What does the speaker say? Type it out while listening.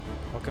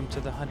Welcome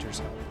to the Hunters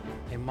Hub,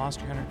 a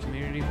Monster Hunter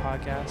community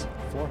podcast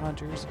for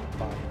hunters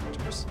by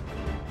hunters.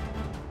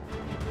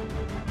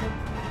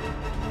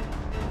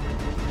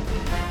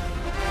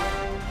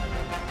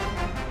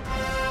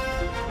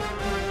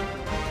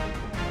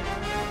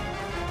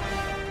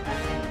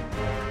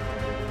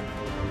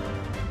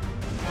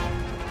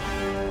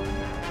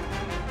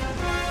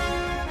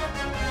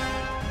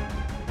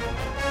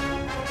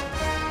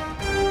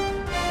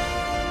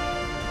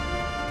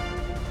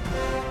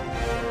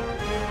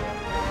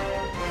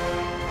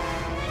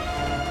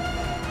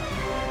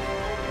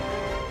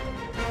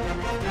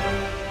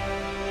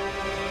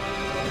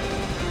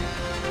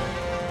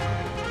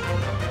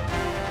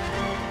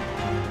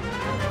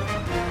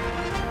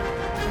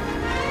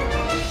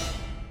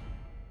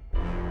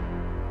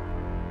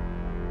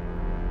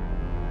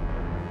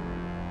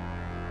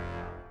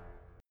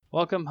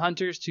 Welcome,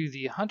 hunters, to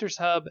the Hunters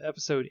Hub,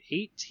 episode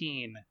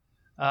 18.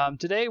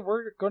 Today,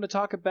 we're going to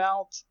talk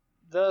about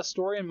the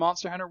story in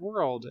Monster Hunter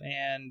World,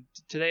 and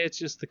today it's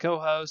just the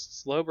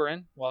co-hosts,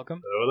 Loberin,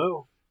 welcome.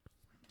 Hello.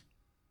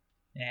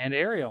 And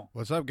Ariel.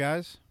 What's up,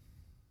 guys?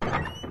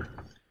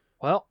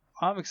 Well,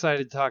 I'm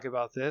excited to talk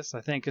about this. I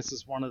think this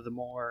is one of the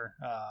more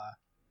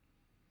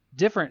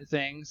different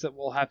things that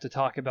we'll have to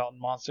talk about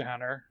in Monster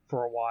Hunter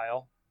for a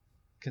while,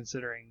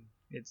 considering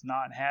it's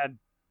not had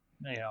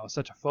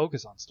such a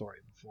focus on story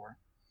before.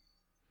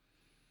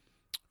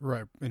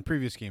 Right. In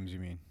previous games, you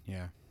mean?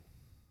 Yeah.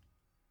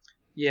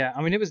 Yeah,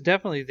 I mean, it was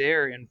definitely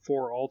there in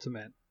 4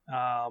 Ultimate.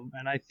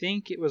 And I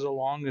think it was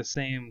along the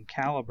same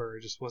caliber,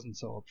 it just wasn't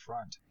so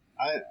upfront.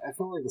 I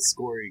felt like the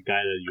story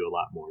guided you a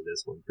lot more in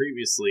this one.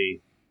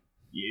 Previously,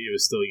 it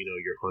was still,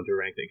 your hunter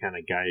rank that kind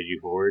of guided you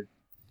forward.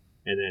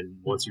 And then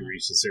once you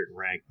reached a certain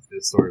rank,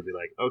 the story would be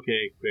like,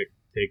 okay, quick,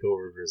 take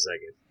over for a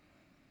second.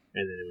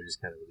 And then it would just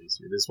kind of release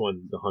you. This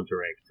one, the hunter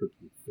rank took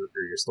you through,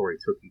 or your story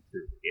took you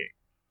through the game.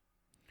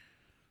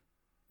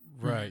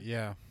 Right,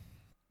 yeah.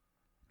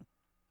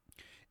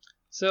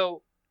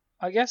 So,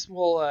 I guess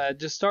we'll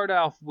just start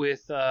off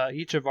with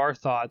each of our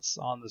thoughts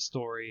on the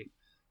story.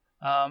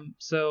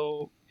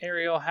 So,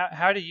 Ariel,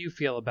 how do you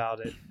feel about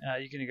it?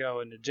 You can go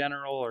into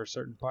general or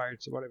certain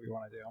parts or whatever you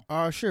want to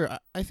do. Sure.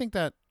 I think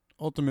that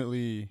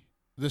ultimately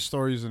this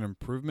story is an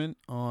improvement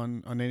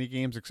on any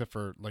games except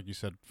for, like you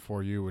said,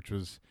 For You, which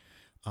was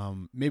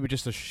maybe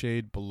just a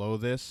shade below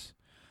this.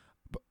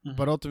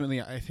 But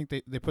ultimately, I think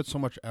they put so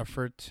much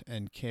effort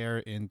and care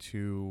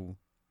into,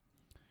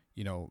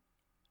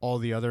 all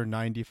the other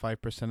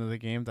 95% of the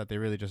game that they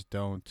really just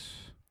don't.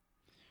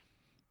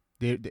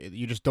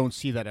 You just don't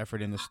see that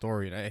effort in the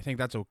story. And I think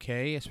that's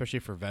okay, especially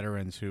for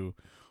veterans who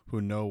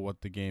know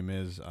what the game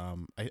is.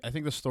 I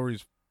think the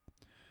story's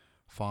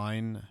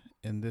fine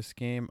in this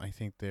game. I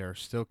think there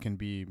still can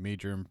be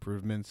major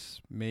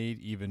improvements made,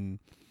 even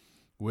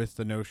with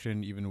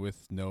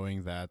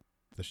knowing that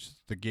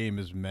the game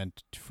is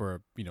meant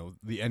for,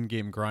 the end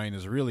game grind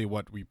is really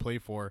what we play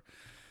for.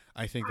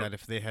 I think that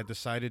if they had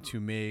decided to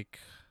make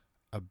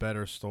a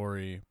better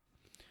story,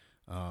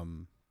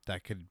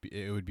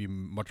 it would be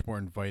much more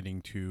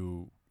inviting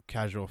to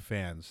casual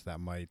fans that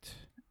might,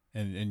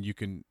 and you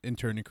can in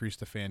turn increase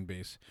the fan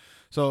base.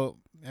 So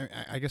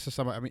I guess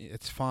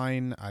it's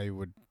fine. I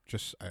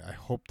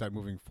hope that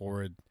moving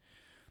forward,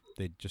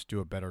 they just do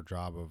a better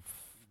job of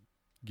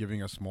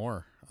giving us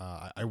more.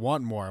 I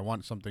want more. I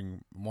want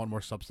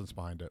more substance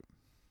behind it.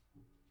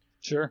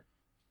 Sure.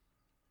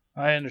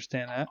 I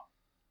understand that.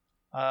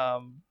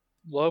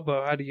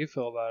 Lobo, how do you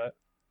feel about it?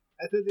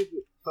 I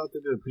thought they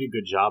did a pretty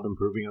good job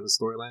improving on the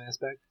storyline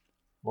aspect.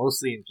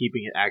 Mostly in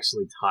keeping it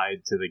actually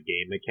tied to the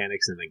game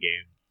mechanics in the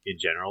game in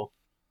general.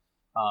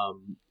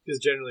 Because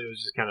generally it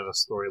was just kind of a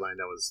storyline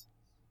that was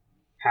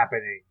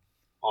happening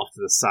off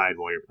to the side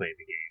while you're playing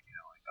the game.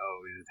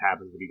 It just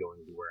happens to be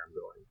going to where I'm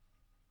going.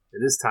 And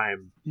this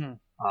time,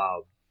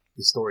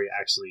 the story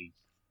actually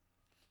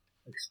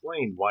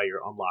explained why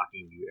you're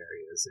unlocking new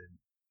areas and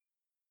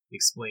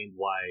explained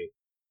why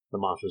the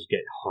monsters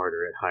get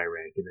harder at high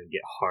rank and then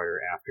get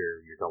harder after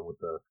you're done with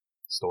the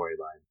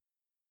storyline.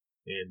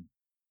 And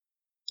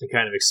it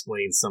kind of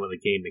explains some of the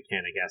game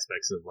mechanic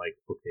aspects of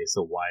okay,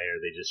 so why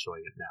are they just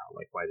showing it now?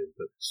 Why didn't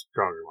the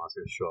stronger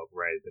monsters show up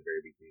right at the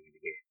very beginning of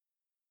the game?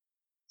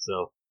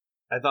 So,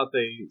 I thought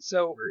they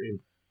were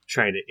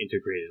trying to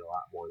integrate it a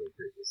lot more than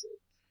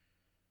previously.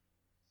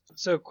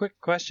 So, quick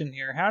question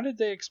here. How did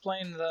they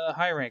explain the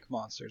high rank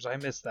monsters? I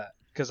missed that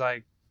because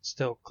I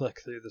still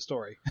click through the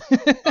story.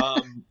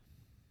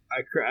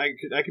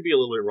 I could be a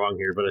little bit wrong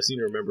here, but I seem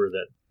to remember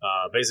that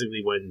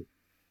basically when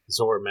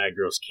Zorah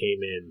Magdaros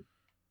came in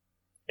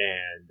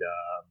and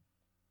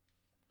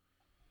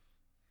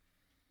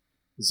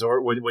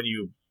when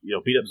you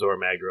beat up Zorah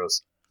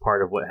Magdaros,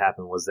 part of what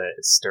happened was that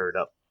it stirred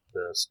up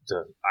the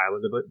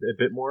island a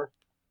bit more.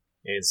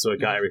 And so it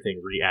got everything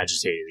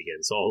re-agitated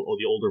again. So all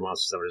the older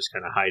monsters that were just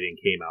kind of hiding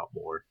came out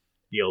more.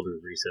 The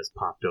Elder's Recess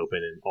popped open,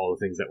 and all the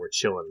things that were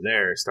chilling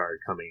there started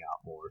coming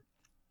out more.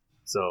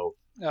 So...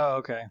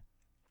 Oh, okay.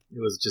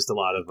 It was just a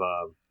lot of...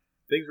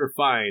 things were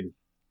fine,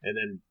 and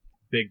then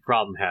big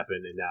problem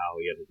happened, and now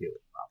we have to deal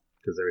with the problem,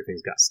 because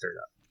everything's got stirred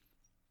up.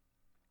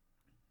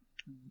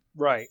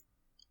 Right.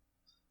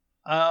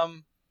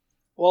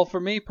 Well, for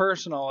me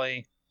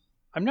personally,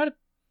 I'm not a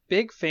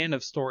big fan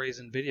of stories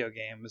in video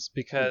games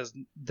because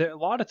a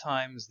lot of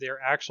times their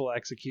actual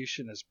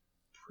execution is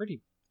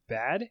pretty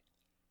bad,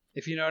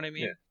 if you know what I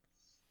mean.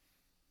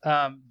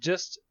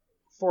 Just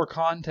for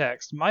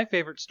context, my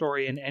favorite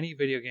story in any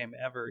video game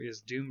ever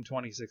is Doom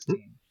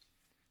 2016.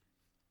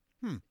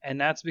 And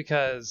that's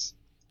because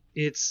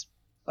it's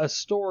a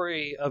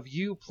story of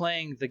you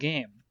playing the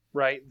game,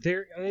 right?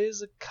 There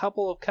is a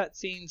couple of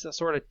cutscenes that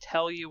sort of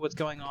tell you what's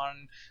going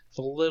on. It's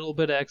a little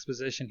bit of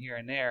exposition here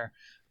and there,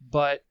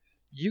 but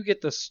you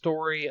get the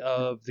story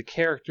of the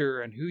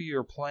character and who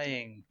you're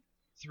playing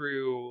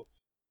through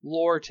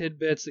lore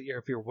tidbits that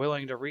if you're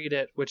willing to read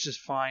it, which is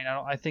fine.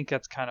 I think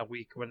that's kind of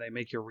weak when they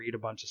make you read a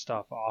bunch of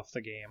stuff off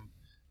the game.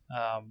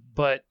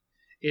 But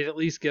it at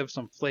least gives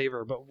some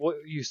flavor. But what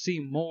you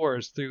see more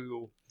is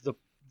through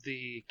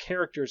the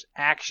character's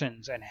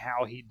actions and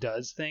how he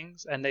does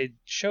things, and they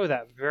show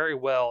that very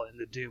well in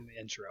the Doom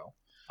intro.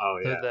 Oh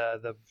yeah,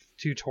 the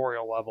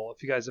tutorial level.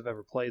 If you guys have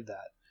ever played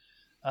that.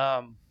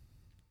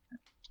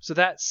 So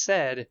that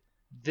said,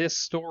 this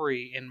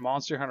story in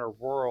Monster Hunter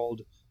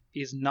World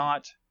is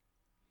not,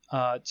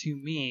 to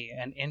me,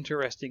 an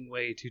interesting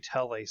way to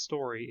tell a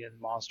story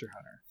in Monster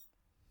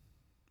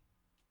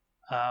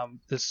Hunter.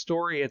 The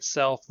story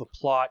itself, the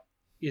plot,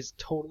 is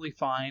totally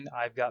fine.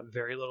 I've got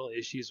very little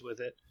issues with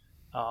it.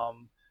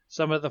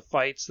 Some of the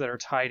fights that are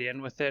tied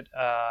in with it,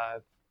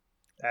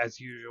 as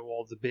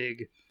usual, the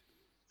big,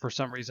 for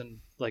some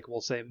reason, like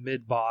we'll say,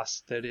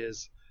 mid-boss that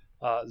is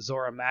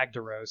Zora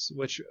Magdaros,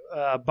 which,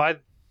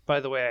 by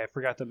the way, I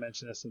forgot to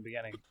mention this in the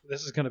beginning.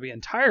 This is going to be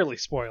entirely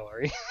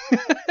spoilery.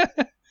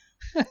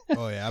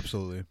 Oh yeah,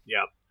 absolutely.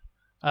 Yep.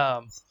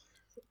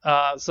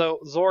 So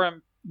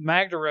Zora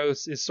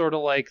Magdaros is sort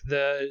of like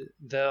the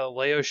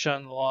Leo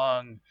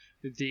Shenlong,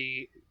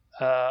 the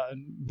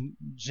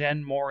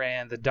Jen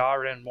Moran, the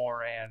Darren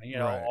Moran,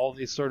 Right. all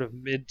these sort of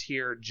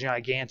mid-tier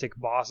gigantic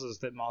bosses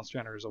that Monster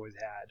Hunter has always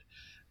had.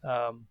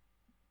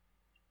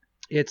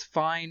 It's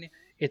fine.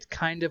 It's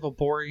kind of a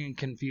boring and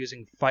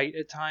confusing fight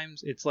at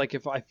times. It's like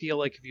I feel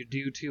like if you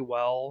do too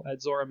well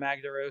at Zora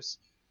Magdaros,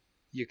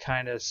 you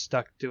kind of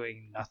stuck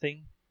doing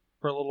nothing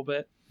for a little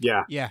bit.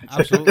 Yeah. Yeah,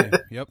 absolutely.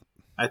 Yep.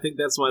 I think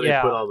that's why they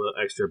Yeah. put all the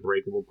extra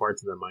breakable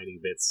parts in the mining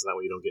bits, so that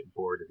way you don't get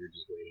bored if you're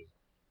just waiting.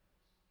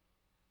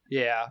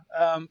 Yeah.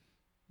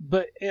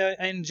 But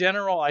in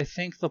general, I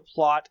think the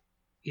plot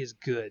is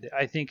good.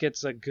 I think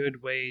it's a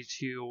good way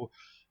to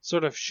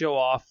sort of show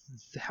off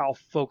how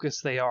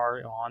focused they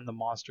are on the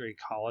monster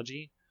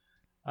ecology.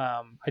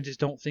 I just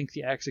don't think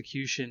the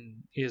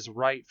execution is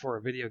right for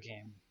a video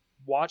game.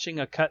 Watching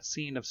a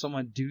cutscene of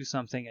someone do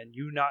something and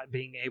you not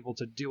being able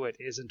to do it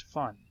isn't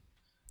fun.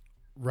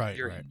 Right.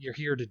 You're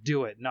here to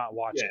do it, not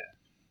watch it.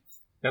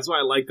 That's why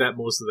I like that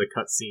most of the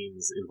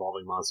cutscenes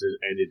involving monsters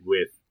ended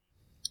with,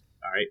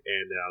 all right,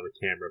 and now the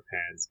camera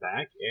pans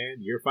back,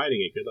 and you're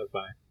fighting it. Good luck,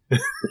 bye.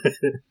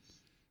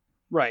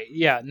 Right,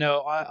 yeah,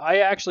 no, I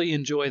actually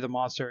enjoy the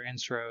monster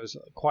intros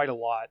quite a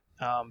lot.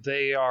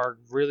 They are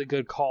really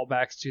good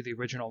callbacks to the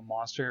original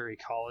monster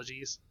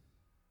ecologies.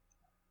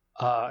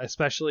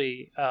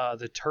 Especially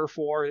the turf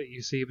war that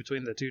you see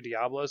between the two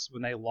Diablos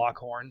when they lock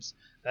horns.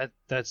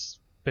 That's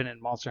been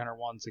in Monster Hunter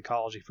 1's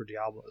ecology for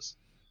Diablos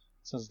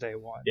since day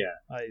one. Yeah.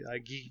 I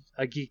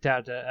geeked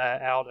out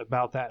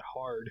about that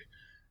hard.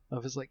 I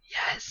was like,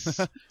 yes,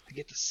 I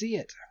get to see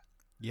it.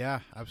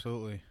 Yeah,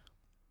 absolutely.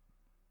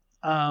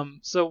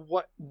 So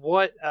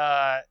what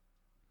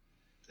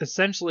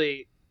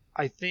essentially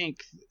I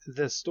think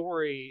the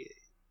story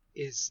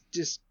is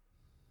just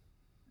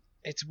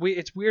it's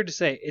weird to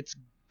say. It's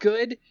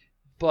good,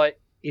 but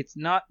it's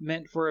not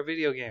meant for a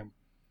video game.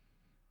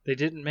 They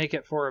didn't make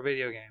it for a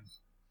video game.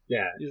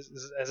 Yeah.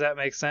 Does that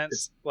make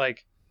sense?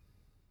 Like,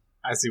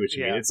 I see what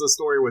you mean. It's a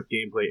story with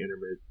gameplay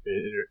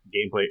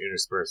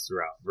interspersed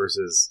throughout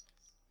versus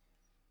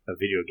a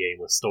video game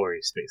with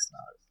story spaced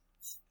out.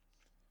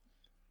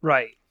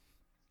 Right.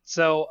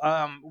 So,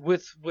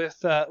 with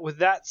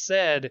that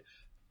said,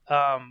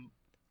 the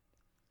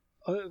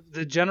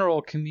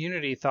general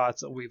community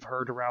thoughts that we've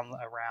heard around,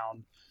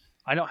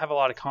 I don't have a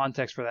lot of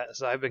context for that,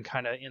 so I've been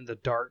kind of in the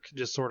dark,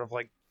 just sort of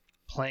like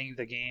playing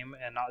the game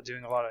and not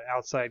doing a lot of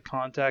outside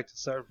contact,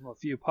 aside from a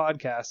few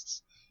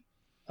podcasts.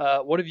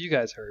 What have you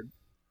guys heard?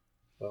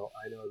 Well,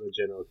 I know the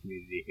general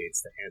community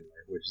hates the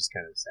handler, which is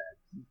kind of sad,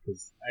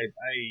 because I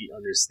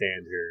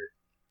understand her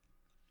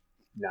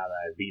now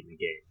that I've beaten the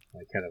game,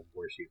 like kind of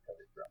where she's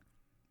coming from.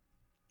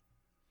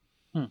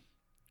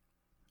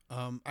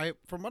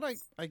 From what I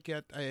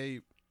get,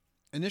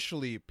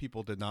 initially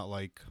people did not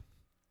like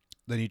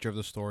the nature of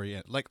the story,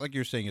 and like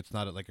you're saying, it's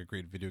not like a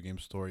great video game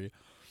story.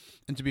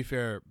 And to be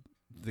fair,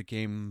 the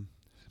game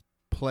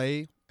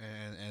play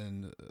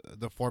and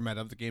the format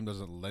of the game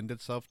doesn't lend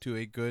itself to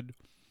a good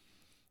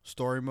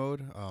story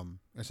mode.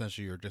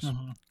 Essentially, you're just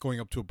going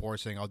up to a board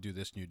saying, "I'll do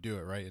this," and you do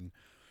it, right? And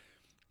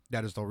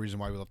that is the reason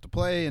why we love to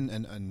play,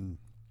 and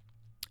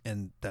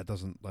that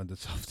doesn't lend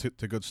itself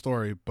to good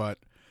story. But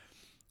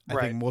I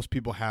think most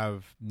people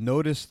have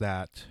noticed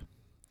that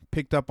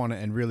picked up on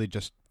it and really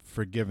just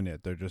forgiven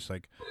it. They're just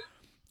like,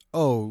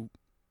 oh,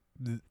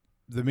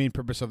 the main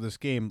purpose of this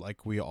game,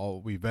 like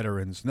we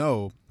veterans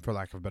know, for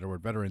lack of a better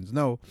word, veterans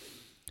know,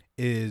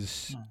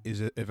 is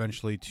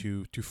eventually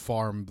to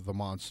farm the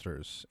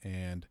monsters,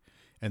 and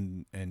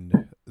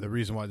the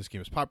reason why this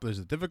game is popular is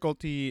the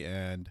difficulty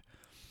and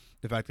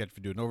the fact that you have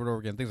to do it over and over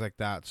again, things like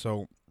that.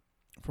 So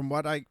from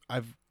what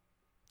I've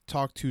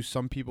talked to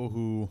some people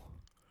who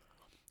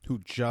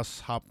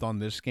just hopped on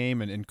this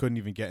game and couldn't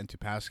even get into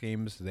past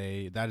games,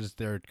 that is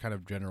their kind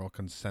of general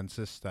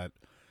consensus, that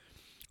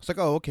it's like,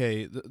 oh,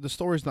 okay, the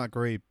story's not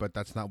great, but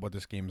that's not what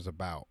this game is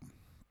about.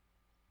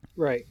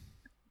 Right.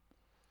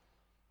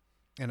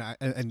 And I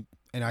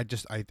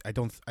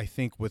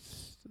think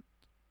with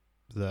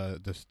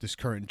this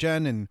current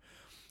gen, and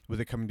with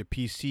it coming to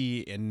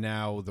PC and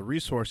now the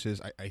resources,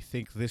 I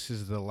think this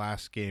is the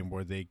last game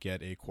where they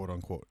get a quote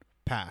unquote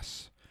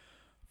pass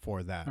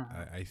for that.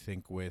 I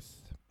think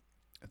with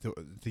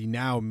the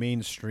now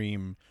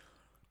mainstream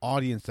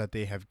audience that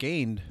they have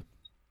gained,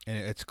 and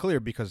it's clear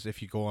because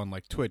if you go on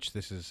like Twitch,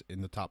 this is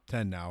in the top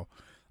 10 now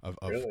of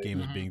Really?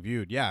 games being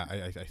viewed. Yeah,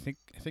 I think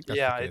that's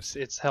Yeah, the case.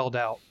 it's held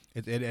out.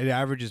 It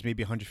averages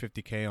maybe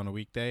 150K on a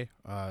weekday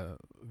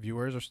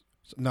viewers, or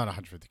not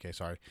 150K.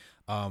 Sorry,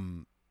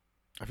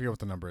 I forget what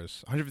the number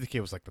is. 150K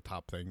was like the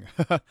top thing,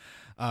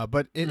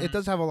 but it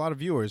does have a lot of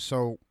viewers.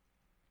 So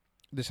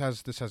this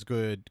has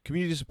good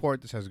community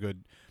support. This has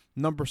good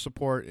number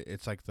support.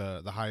 It's like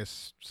the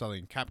highest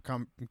selling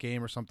Capcom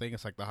game or something.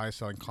 It's like the highest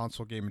selling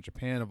console game in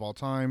Japan of all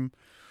time.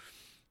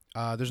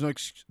 There's no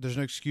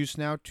excuse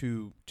now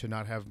to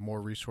not have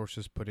more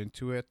resources put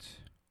into it,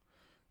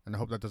 and I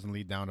hope that doesn't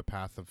lead down a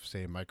path of,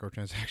 say,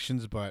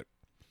 microtransactions.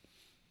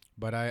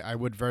 But I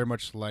would very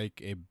much like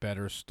a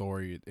better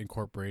story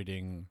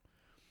incorporating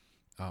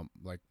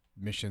like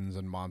missions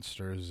and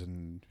monsters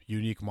and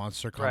unique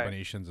monster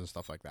combinations and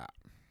stuff like that.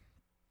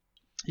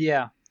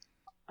 Yeah.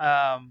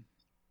 I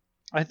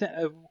think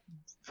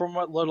from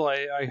what little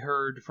I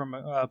heard from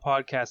a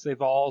podcast,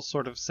 they've all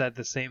sort of said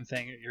the same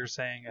thing that you're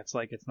saying. It's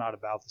like it's not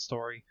about the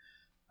story.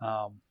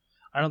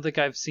 I don't think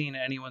I've seen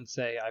anyone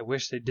say, I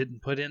wish they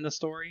didn't put in the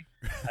story.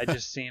 I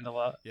just seen a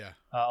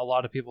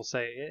lot of people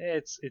say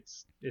it's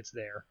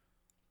there.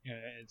 You know,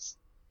 it's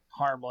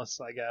harmless,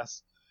 I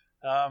guess.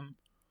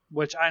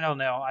 Which I don't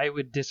know. I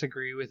would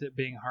disagree with it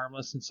being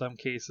harmless in some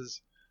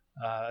cases,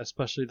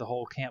 especially the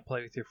whole can't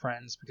play with your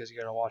friends because you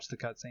got to watch the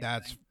cutscene.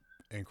 That's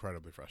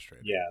incredibly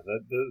frustrating. Yeah,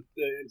 the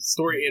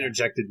story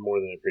interjected more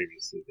than it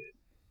previously did,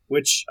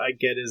 which I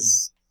get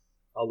is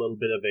a little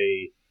bit of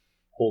a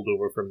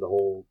holdover from the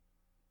whole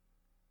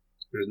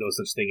there's no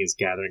such thing as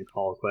gathering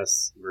call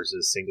quests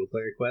versus single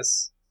player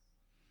quests.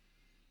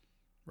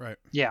 Right.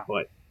 Yeah.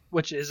 But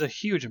which is a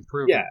huge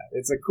improvement. yeah,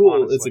 it's a cool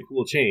honestly.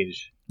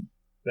 change.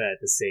 But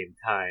at the same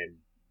time,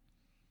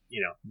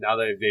 you know, now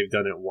that they've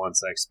done it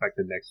once, I expect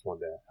the next one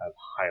to have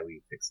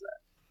highly fixed that.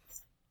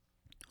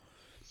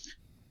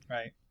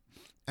 Right.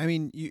 I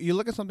mean, you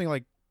look at something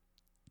like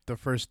the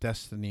first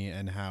Destiny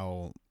and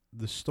how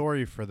the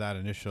story for that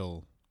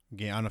initial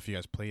game, I don't know if you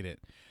guys played it,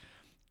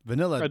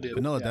 Vanilla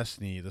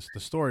Destiny, the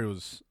story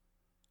was,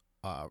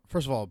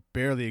 first of all,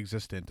 barely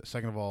existent.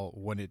 Second of all,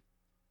 when it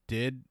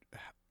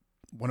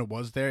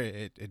was there,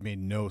 it made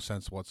no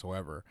sense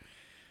whatsoever.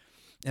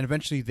 And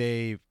eventually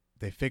they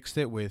fixed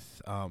it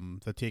with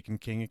the Taken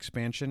King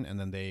expansion, and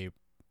then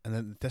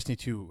Destiny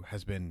 2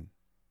 has been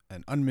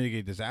an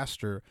unmitigated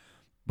disaster,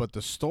 but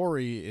the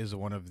story is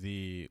one of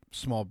the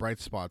small bright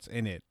spots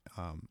in it.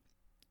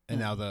 And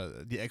now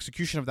the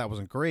execution of that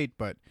wasn't great,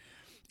 but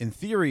in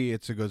theory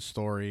it's a good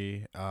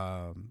story.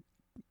 On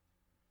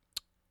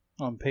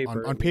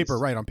paper. On paper,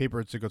 right. On paper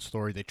it's a good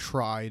story. They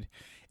tried.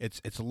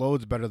 It's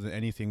loads better than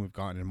anything we've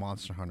gotten in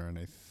Monster Hunter, and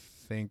I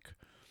think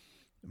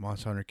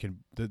Monster Hunter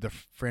the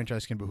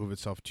franchise can behoove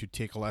itself to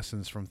take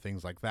lessons from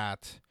things like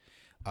that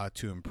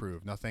to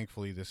improve. Now,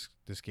 thankfully, this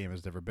game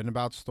has never been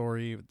about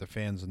story. The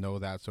fans know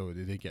that, so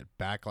they get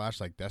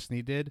backlash like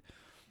Destiny did.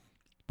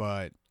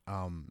 But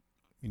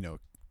you know,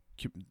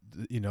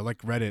 like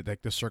Reddit,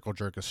 like the circle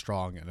jerk is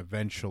strong, and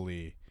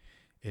eventually,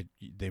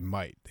 they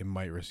might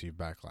receive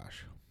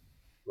backlash.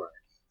 Right.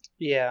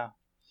 Yeah,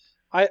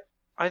 I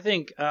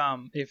think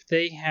if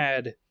they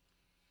had.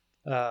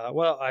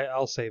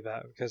 I'll save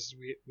that because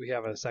we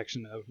have a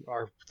section of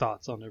our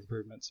thoughts on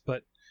improvements.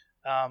 But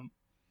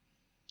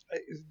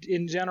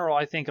in general,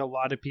 I think a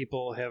lot of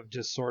people have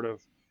just sort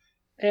of,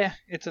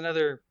 it's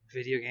another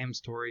video game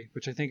story,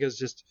 which I think is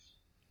just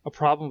a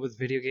problem with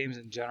video games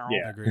in general.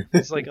 Yeah, I agree.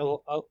 It's like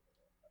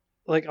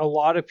a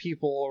lot of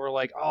people are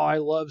like, oh, I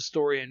love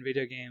story in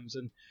video games,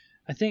 and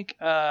I think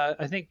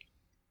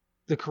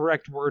the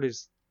correct word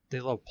is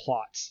they love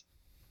plots.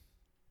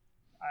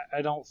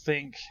 I don't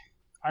think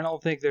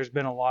there's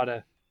been a lot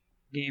of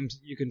games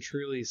you can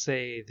truly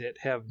say that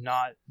have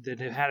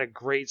had a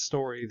great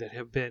story that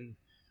have been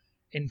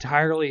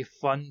entirely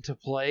fun to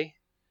play,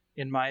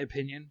 in my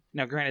opinion.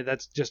 Now, granted,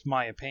 that's just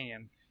my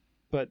opinion,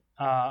 but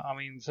I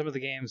mean, some of the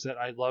games that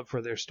I love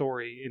for their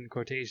story, in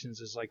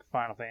quotations, is like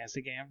Final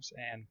Fantasy games,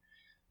 and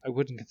I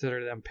wouldn't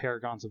consider them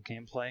paragons of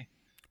gameplay.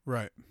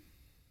 Right.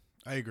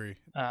 I agree.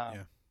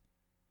 Yeah.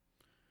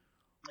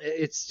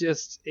 It's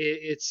just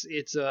it's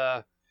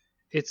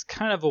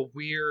kind of a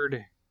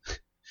weird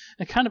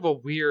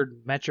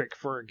metric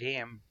for a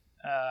game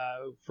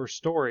for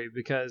story,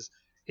 because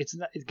it's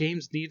not,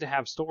 games need to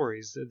have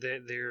stories.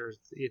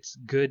 It's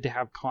good to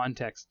have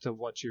context to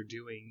what you're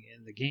doing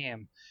in the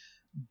game,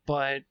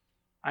 but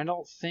I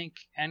don't think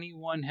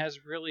anyone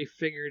has really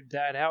figured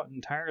that out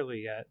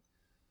entirely yet.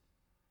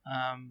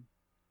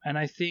 And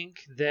I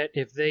think that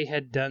if they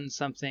had done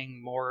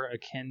something more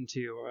akin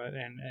to,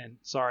 and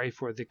sorry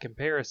for the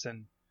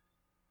comparison,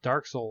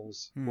 Dark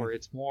Souls, where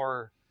it's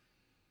more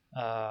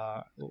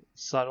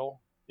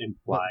subtle,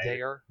 implied,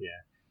 there,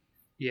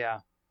 yeah,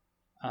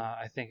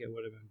 I think it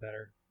would have been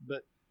better.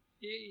 But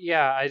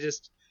yeah,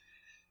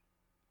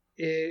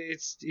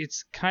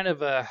 it's kind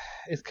of a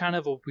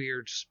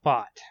weird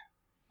spot.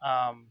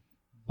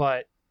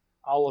 But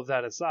all of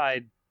that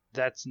aside,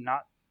 that's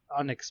not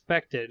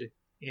unexpected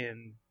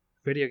in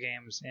video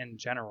games in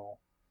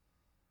general.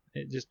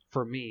 It just,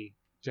 for me,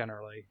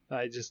 generally,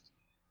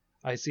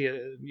 I see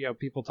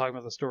people talking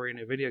about the story in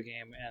a video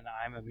game, and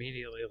I'm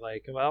immediately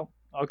like, well,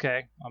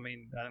 okay. I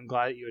mean, I'm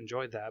glad that you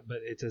enjoyed that, but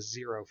it's a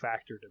zero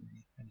factor to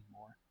me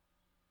anymore.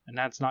 And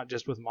that's not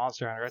just with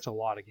Monster Hunter; it's a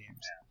lot of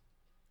games. Yeah.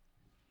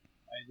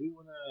 I do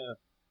want to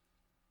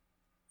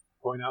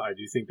point out, I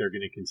do think they're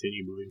going to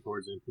continue moving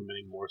towards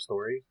implementing more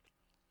story,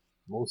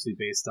 mostly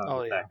based on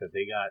the fact that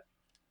they got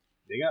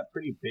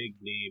pretty big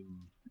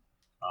name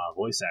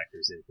voice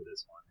actors in for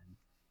this one. And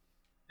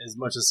as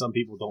much as some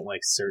people don't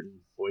like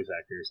certain voice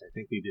actors, I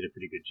think they did a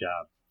pretty good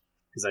job,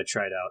 because I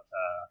tried out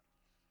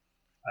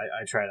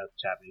I tried out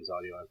the Japanese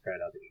audio, I've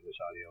tried out the English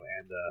audio,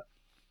 and the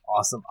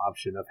awesome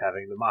option of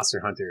having the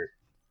Monster Hunter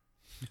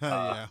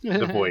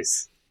the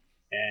voice.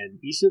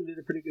 And each of them did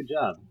a pretty good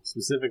job.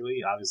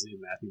 Specifically, obviously,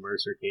 Matthew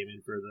Mercer came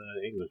in for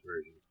the English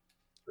version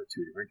for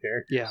 2 different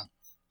characters.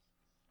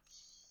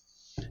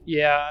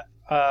 Yeah.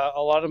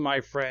 A lot of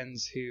my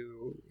friends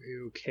who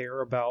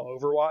care about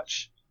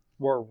Overwatch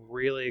were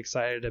really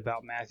excited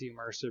about Matthew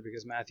Mercer,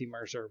 because Matthew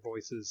Mercer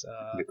voices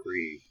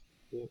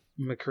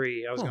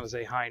McCree. I was going to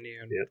say High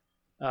Noon.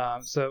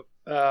 Yep. So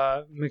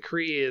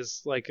McCree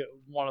is like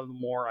one of the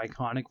more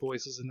iconic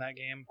voices in that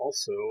game.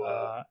 Also,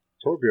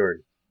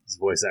 Torbjorn's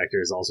voice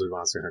actor is also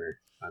Monster Hunter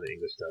on the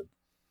English dub.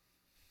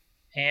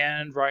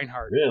 And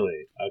Reinhardt.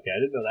 Really? Okay, I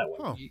didn't know that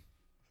one. Oh.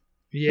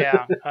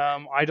 Yeah,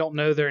 I don't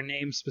know their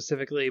names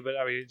specifically, but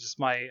I mean, just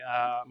my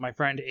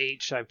friend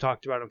H, I've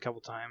talked about him a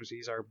couple times.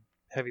 He's our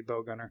heavy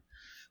bow gunner.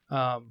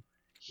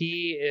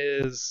 He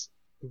is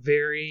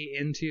very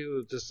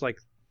into just like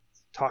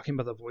talking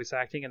about the voice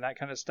acting and that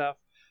kind of stuff.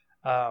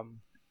 I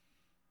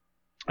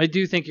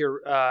do think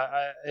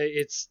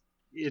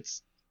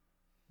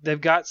they've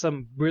got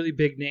some really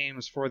big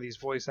names for these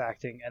voice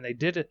acting, and they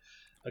did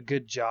a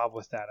good job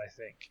with that, I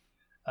think.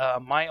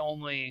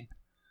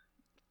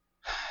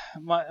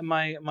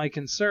 My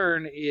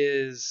concern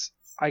is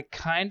I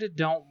kind of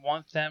don't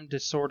want them to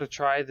sort of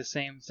try the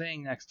same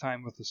thing next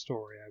time with the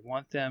story. I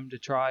want them to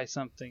try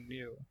something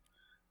new.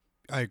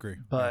 I agree.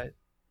 But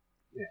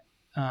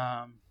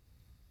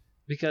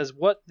because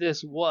what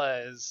this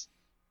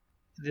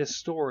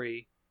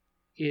story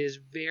is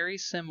very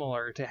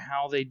similar to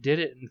how they did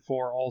it in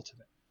 4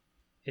 Ultimate.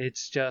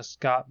 It's just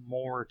got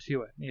more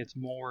to it. It's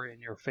more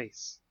in your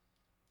face.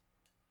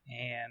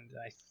 And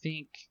I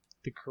think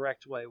the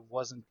correct way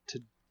wasn't to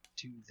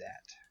do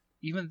that.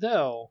 Even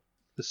though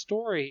the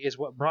story is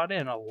what brought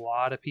in a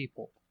lot of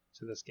people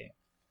to this game.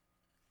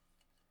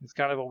 It's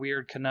kind of a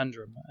weird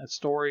conundrum. A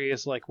story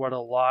is like what a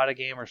lot of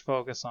gamers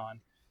focus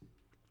on.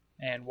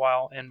 And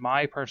while, in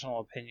my personal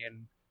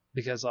opinion,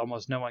 because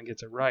almost no one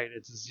gets it right,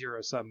 it's a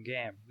zero-sum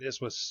game,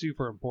 this was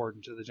super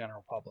important to the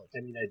general public.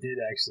 I mean, I did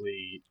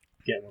actually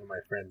get one of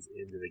my friends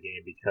into the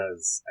game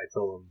because I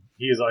told him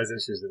he was always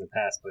interested in the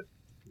past, but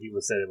he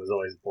said it was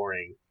always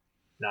boring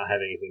not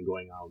having anything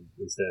going on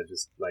instead of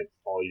just like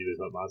all you do is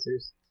hunt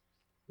monsters.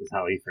 Is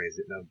how he phrased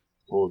it. And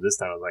this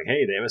time I was like,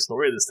 hey, they have a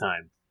story this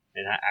time,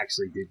 and I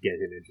actually did get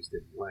him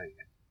interested in playing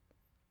it.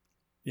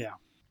 Yeah.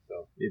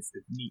 So it's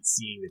neat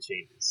seeing the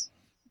changes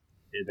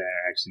that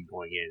are actually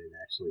going in and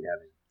actually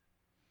having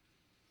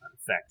an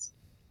effect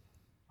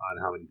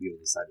on how many people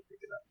decide to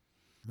pick it up.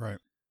 Right.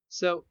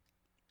 So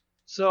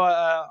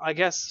I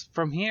guess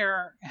from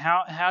here,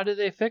 how do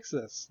they fix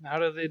this? How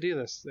do they do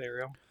this,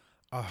 Ariel?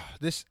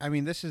 This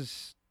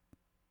is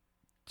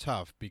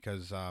tough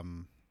because,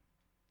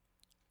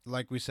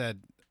 like we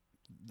said,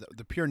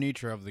 the pure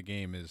nature of the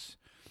game is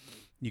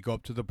you go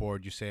up to the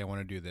board, you say, I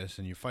want to do this,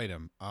 and you fight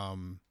him.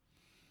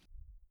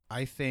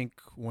 I think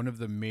one of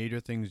the major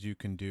things you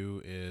can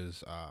do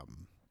is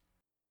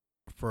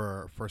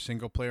for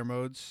single player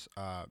modes,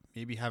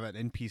 maybe have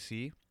an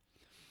NPC.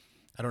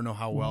 I don't know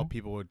how well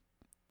people would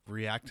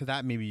react to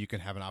that. Maybe you can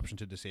have an option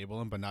to disable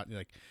them, but not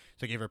like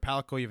so. If you have a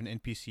Palico, you have an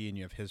NPC, and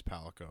you have his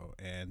Palico,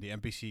 and the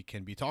NPC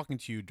can be talking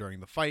to you during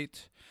the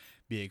fight,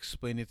 be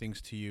explaining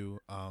things to you.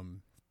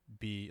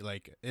 Be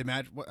like,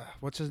 imagine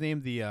what's his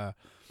name, the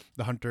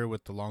hunter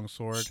with the long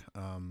sword.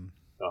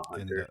 Oh,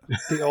 in Hunter.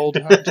 The old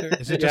Hunter.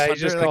 Is it Yeah, just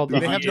he's just Hunter? called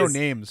Like, the they have Hunter. no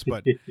names,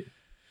 but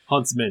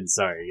Huntsman,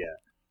 sorry, yeah.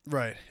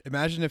 right.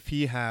 Imagine if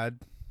he had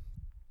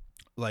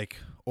like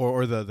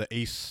or the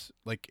ace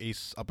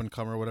up and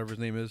comer, whatever his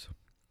name is.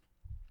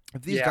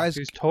 If these guys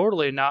who's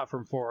totally not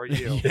from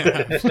 4U.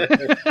 Yeah.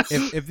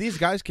 if these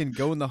guys can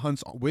go in the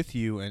hunts with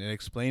you and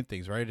explain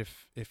things, right?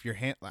 If your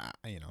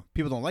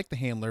people don't like the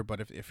handler,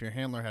 but if your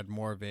handler had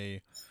more of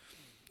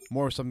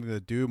something to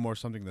do, more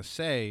something to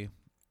say,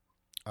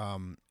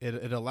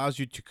 it allows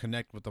you to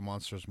connect with the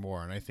monsters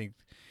more. And I think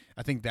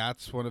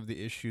that's one of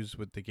the issues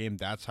with the game.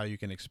 That's how you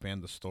can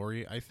expand the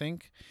story, I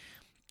think,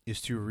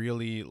 is to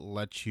really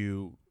let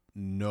you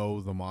know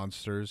the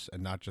monsters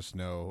and not just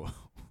know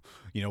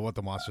what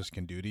the monsters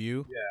can do to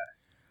you.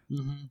 Yeah.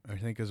 Mm-hmm. I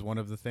think is one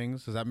of the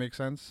things. Does that make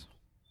sense?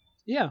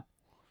 Yeah.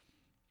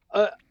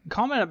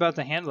 Comment about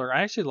the handler.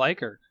 I actually like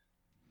her.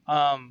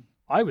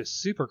 I was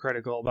super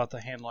critical about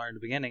the handler in the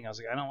beginning. I was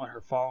like, I don't want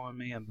her following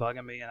me and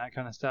bugging me and that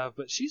kind of stuff.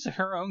 But she's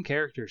her own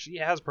character. She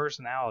has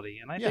personality,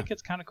 and I think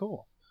it's kind of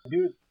cool.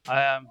 Dude. Go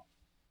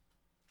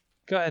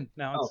ahead.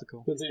 No, it's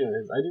cool.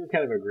 Continuing, I do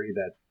kind of agree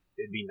that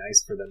it'd be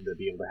nice for them to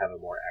be able to have a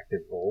more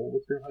active role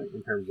with your hunt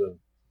in terms of,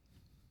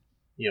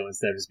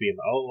 instead of just being,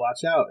 oh,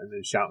 watch out, and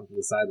then shouting from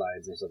the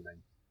sidelines or something.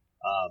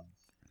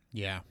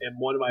 Yeah. And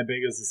one of my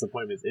biggest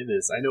disappointments in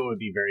this, I know it would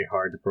be very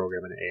hard to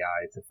program an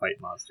AI to fight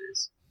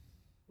monsters,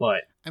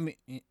 but I mean,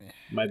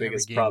 my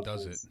biggest game problem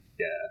does was,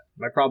 it.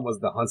 my problem was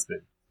the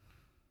huntsman.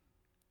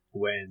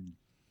 When,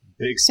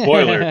 big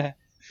spoiler,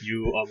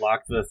 you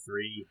unlock the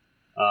three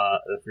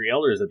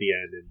elders at the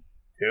end, and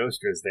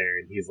Teostra's there,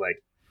 and he's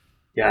like,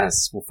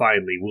 yes, well,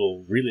 finally,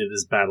 we'll relive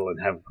this battle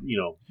and have,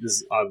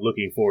 this. I'm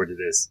looking forward to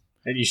this.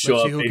 And you show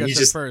up, and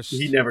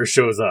he never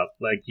shows up.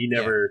 Like, he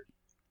never...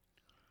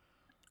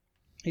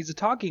 He's a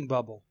talking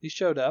bubble. He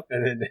showed up.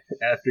 And then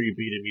after you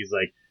beat him, he's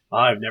like,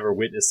 I've never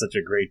witnessed such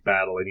a great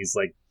battle. And he's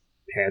like,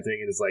 panting,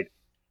 and it's like,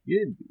 you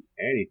didn't do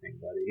anything,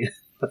 buddy.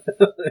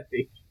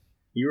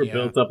 You were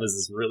built up as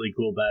this really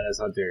cool badass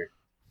hunter,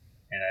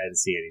 and I didn't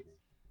see anything.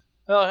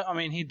 Well, I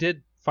mean, he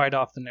did fight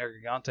off the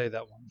Nergigante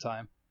that one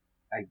time.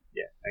 I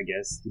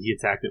guess. He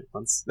attacked it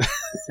once.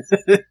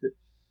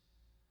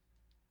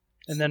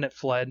 And then it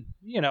fled,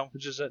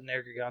 which is what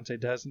Nergigante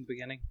does in the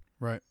beginning.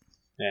 Right.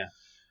 Yeah.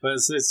 But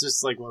it's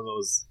just like one of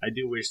those, I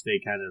do wish they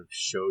kind of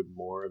showed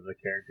more of the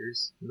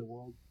characters in the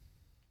world.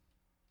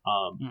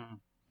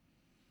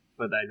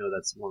 But I know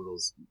that's one of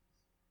those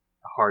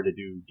hard to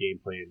do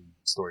gameplay and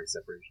story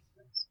separation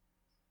things.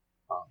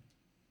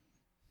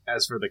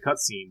 As for the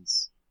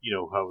cutscenes,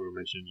 how we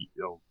mentioned,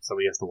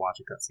 somebody has to watch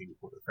a cutscene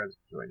before their friends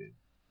can join in.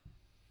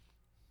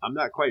 I'm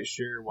not quite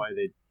sure why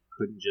they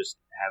couldn't just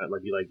have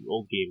it be like the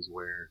old games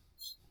where,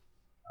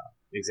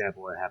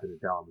 example, it happened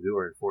to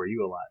Dalamador and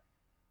 4U a lot.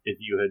 If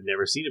you had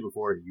never seen it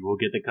before, you will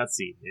get the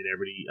cutscene, and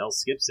everybody else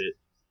skips it,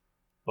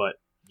 but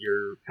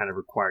you're kind of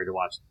required to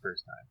watch it the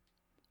first time.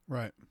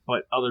 Right.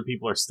 But other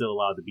people are still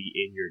allowed to be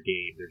in your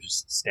game. They're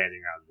just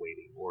standing around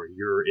waiting, or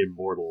you're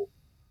immortal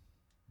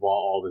while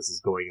all this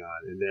is going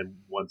on. And then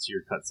once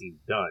your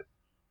cutscene's done,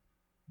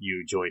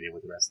 you join in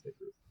with the rest of the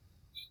group.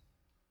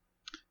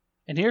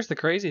 And here's the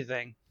crazy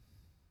thing.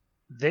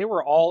 They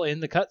were all in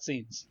the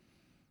cutscenes.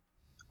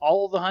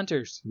 All of the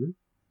hunters. Mm-hmm.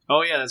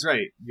 Oh, yeah, that's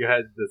right. You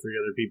had the three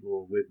other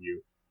people with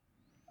you.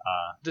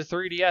 The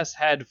 3DS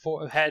had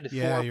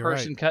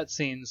four-person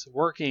cutscenes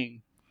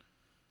working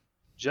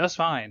just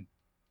fine.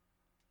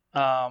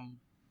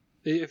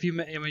 If you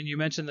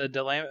mentioned the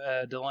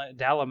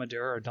Dalamador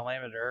or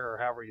Dalamador or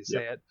however you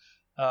say it,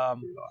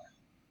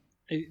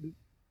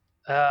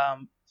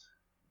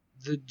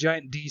 the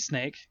giant D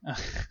snake.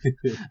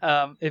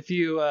 If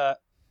you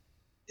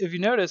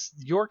notice,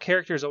 your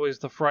character is always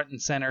the front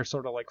and center,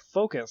 sort of like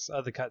focus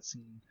of the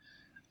cutscene.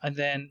 And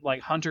then,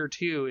 like, Hunter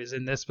 2 is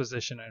in this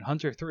position, and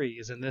Hunter 3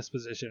 is in this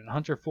position, and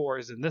Hunter 4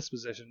 is in this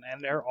position,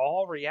 and they're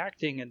all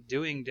reacting and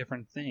doing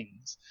different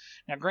things.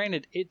 Now,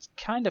 granted, it's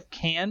kind of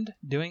canned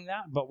doing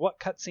that, but what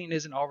cutscene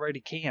isn't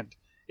already canned?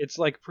 It's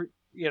like,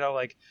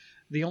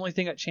 the only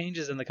thing that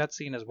changes in the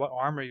cutscene is what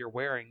armor you're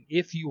wearing,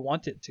 if you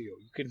want it to.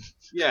 You can.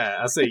 Yeah,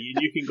 I'll say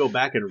you can go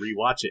back and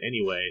rewatch it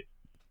anyway.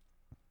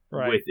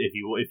 Right. If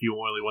you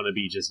only want to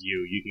be just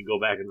you can go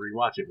back and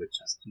rewatch it with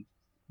just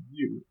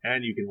you,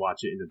 and you can watch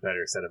it in a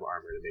better set of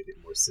armor to make it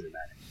more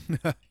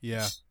cinematic.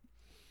 Yeah.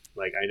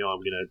 Like, I know I'm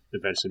gonna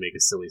eventually make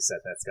a silly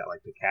set that's got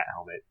like the cat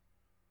helmet,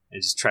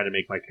 and just try to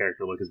make my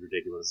character look as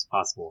ridiculous as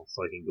possible,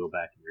 so I can go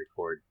back and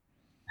record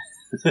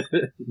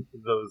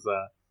those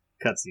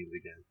cutscenes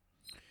again.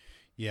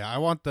 Yeah, I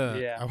want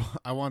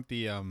I want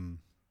the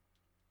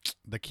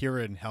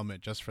Kirin helmet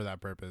just for that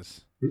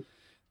purpose.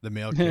 The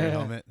male Kirin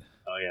helmet.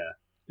 Oh yeah.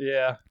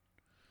 Yeah.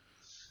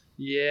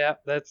 Yeah,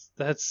 that's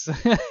that's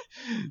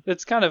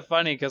kind of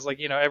funny because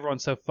everyone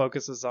so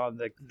focuses on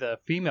the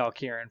female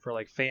Kirin for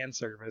like fan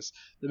service.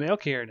 The male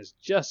Kirin is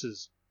just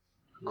as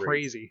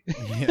crazy.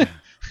 Yeah.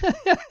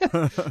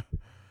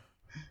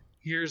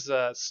 Here's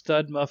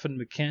Stud Muffin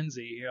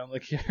McKenzie on the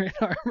Kirin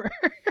armor.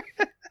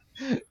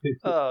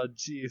 Oh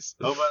jeez.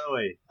 Oh, by the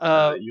way,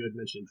 you had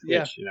mentioned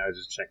Twitch, and I was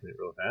just checking it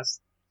real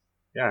fast.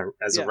 Yeah,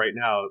 as Yeah. of right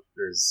now,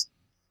 there's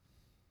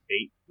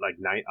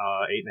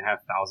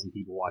 8,500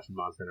 people watching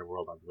Monster Hunter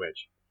World on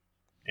Twitch,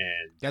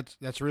 and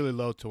That's really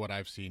low to what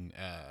I've seen,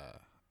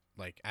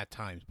 like at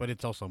times. But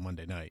it's also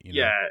Monday night, you know.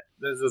 yeah,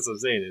 that's what I'm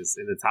saying. Is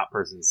in the top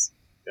person's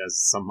as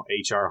some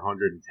HR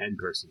 110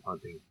 person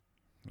hunting.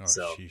 Oh,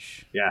 So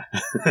sheesh. yeah,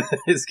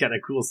 it's kind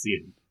of cool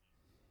seeing,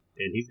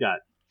 and he's got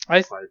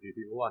I quite a few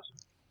people watching.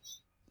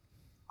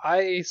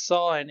 I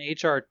saw an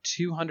HR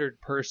 200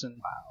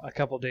 person a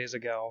couple days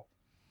ago,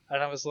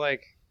 and I was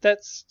like,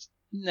 that's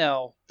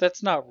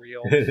not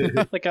real.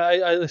 Like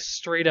I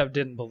straight up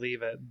didn't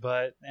believe it,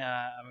 but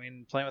I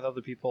mean, playing with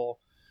other people.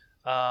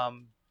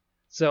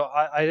 So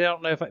I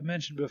don't know if I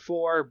mentioned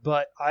before,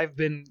 but I've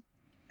been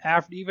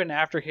even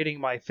after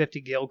hitting my 50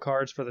 guild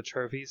cards for the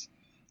trophies,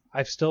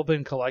 I've still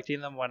been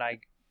collecting them when I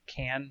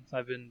can.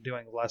 I've been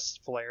doing less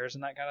flares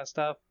and that kind of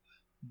stuff,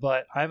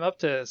 but I'm up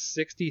to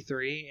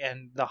 63,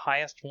 and the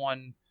highest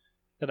one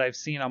that I've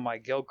seen on my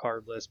guild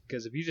card list,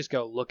 because if you just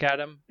go look at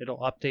them, it'll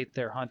update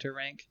their hunter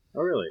rank.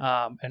 Oh, really?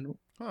 And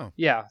Oh,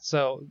 yeah,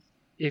 so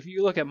if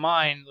you look at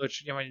mine,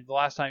 which I mean, the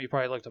last time you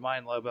probably looked at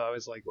mine, Lobo, I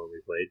was like When we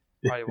played,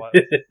 probably what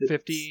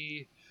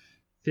 50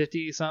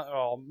 something,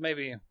 well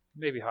maybe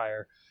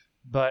higher,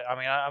 but I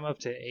mean I'm up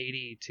to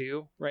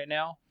 82 right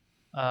now,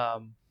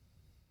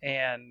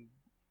 and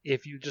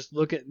if you just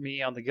look at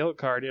me on the guild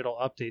card, it'll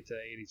update to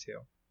 82,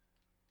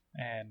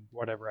 and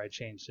whatever I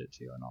changed it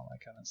to and all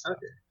that kind of stuff.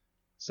 Okay.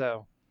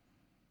 So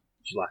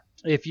July.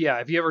 if you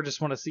ever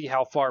just want to see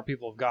how far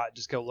people have got,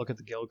 just go look at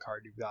the guild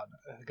card you've got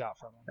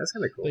from them. That's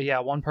kind of cool. But yeah,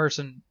 one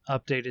person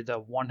updated to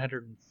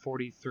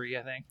 143,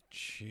 I think.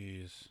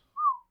 jeez.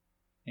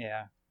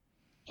 Yeah,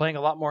 playing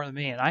a lot more than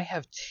me, and I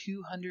have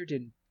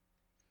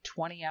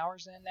 220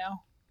 hours in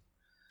now.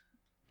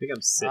 I think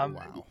I'm sitting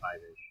Wow.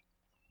 95-ish.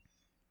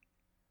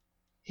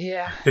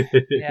 Yeah,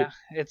 yeah.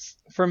 It's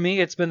for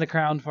me. It's been the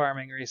crown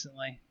farming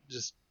recently,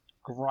 just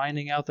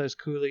grinding out those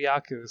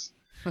Kuliyakus.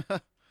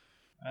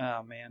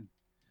 Oh man,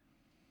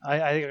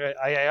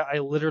 I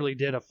literally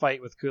did a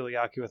fight with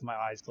Kuliyaku with my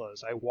eyes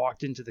closed. I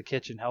walked into the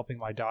kitchen helping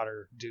my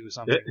daughter do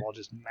something while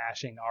just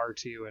mashing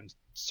R2 and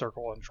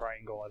circle and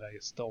triangle, and I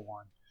still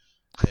won.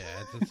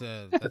 Yeah,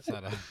 that's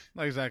not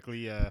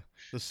exactly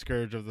the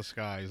scourge of the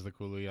skies, the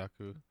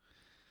Kuluyaku.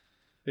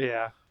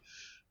 Yeah.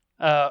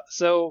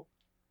 So,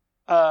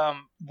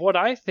 what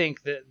I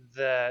think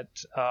that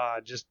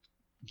just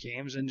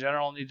games in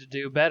general need to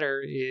do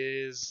better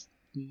is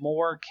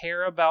more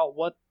care about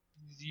what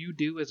you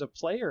do as a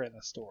player in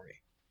the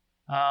story.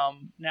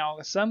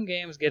 Now, some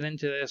games get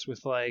into this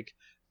with like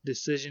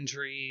decision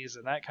trees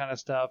and that kind of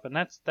stuff, and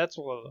that's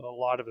what a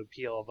lot of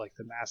appeal of like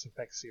the Mass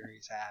Effect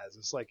series has.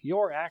 It's like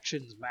your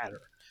actions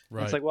matter.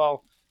 Right. It's like,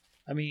 well,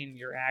 I mean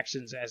your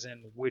actions as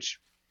in which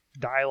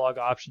dialogue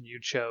option you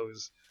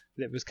chose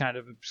that was kind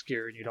of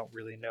obscure and you don't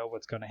really know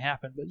what's going to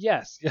happen. But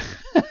yes,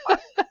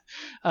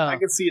 I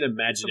can see an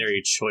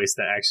imaginary choice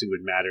that actually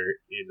would matter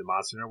in the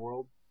Monster Hunter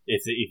world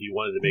if you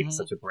wanted to make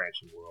such a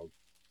branching world.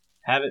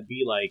 Have it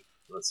be like,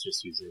 let's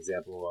just use an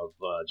example of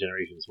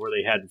Generations, where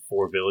they had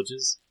 4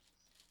 villages,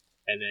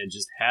 and then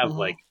just have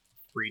like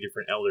 3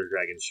 different Elder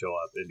Dragons show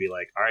up and be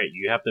like, all right,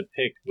 you have to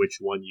pick which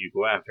one you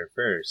go after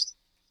first,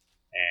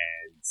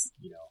 and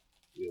you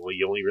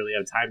only really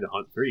have time to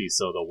hunt 3,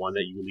 so the one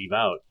that you leave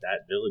out,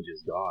 that village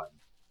is gone.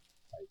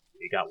 Like,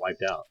 it got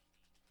wiped out.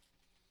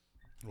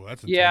 Well,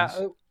 that's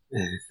intense.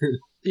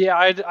 Yeah,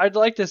 I'd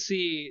like to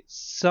see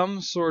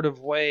some sort of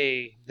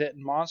way that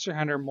Monster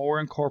Hunter more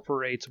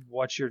incorporates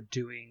what you're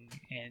doing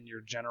in your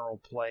general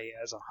play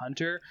as a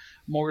hunter,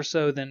 more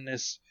so than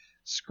this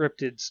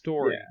scripted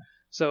story. Yeah.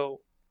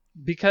 So,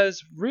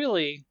 because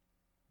really,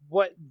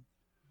 what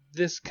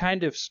this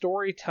kind of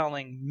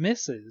storytelling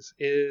misses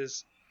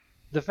is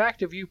the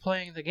fact of you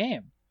playing the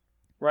game,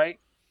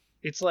 right?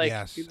 It's like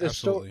yes, the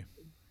absolutely.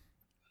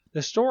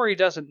 the story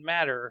doesn't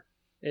matter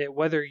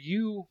whether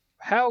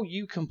how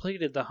you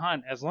completed the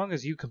hunt, as long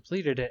as you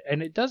completed it,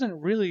 and it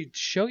doesn't really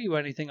show you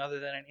anything other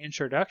than an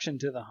introduction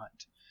to the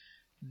hunt.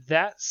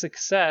 That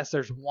success,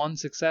 there's one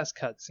success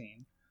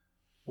cutscene,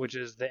 which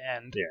is the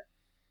end. Yeah.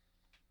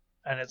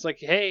 And it's like,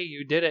 hey,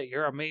 you did it,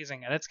 you're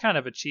amazing, and it's kind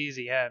of a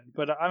cheesy end,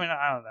 but I mean,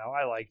 I don't know,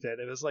 I liked it.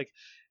 It was like,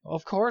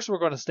 of course we're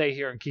going to stay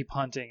here and keep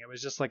hunting. It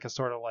was just like a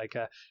sort of like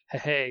a,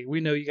 hey,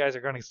 we know you guys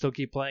are going to still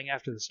keep playing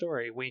after the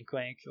story, wink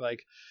wink,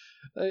 like,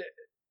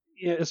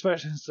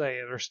 especially since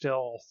there's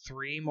still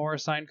 3 more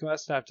assigned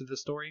quests after the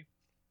story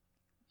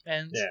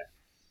ends. Yeah.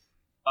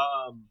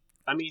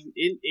 I mean,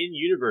 in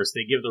universe,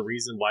 they give the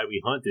reason why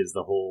we hunt is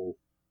the whole,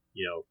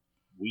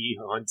 we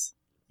hunt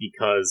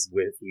because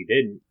if we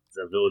didn't,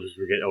 the villages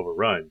would get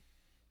overrun.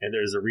 And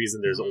there's a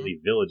reason there's only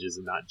villages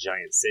and not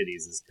giant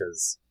cities, is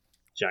because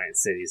giant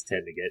cities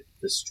tend to get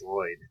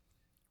destroyed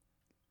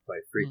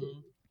quite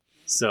frequently.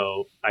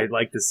 So I'd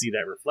like to see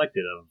that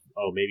reflected of,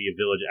 maybe a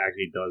village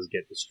actually does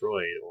get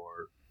destroyed,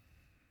 or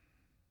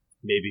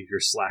maybe if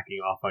you're slacking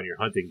off on your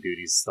hunting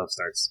duties,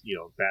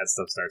 bad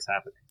stuff starts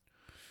happening.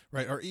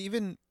 Right, or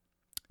even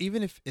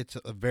if it's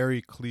a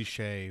very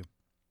cliche,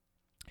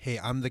 hey,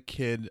 I'm the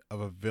kid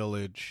of a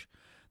village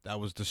that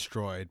was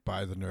destroyed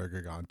by the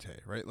Nergigante,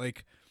 right?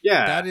 Like,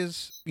 Yeah, that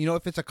is,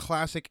 if it's a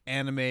classic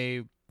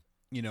anime,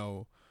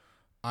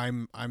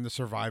 I'm the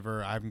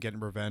survivor, I'm getting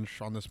revenge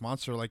on this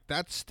monster, like,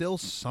 that's still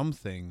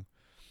something,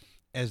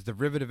 as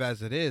derivative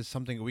as it is,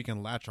 something we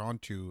can latch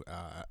onto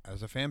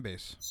as a fan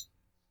base.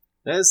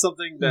 that is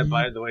something that,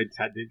 by the way,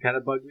 did kind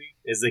of bug me.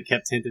 Is they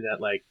kept hinting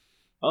at like,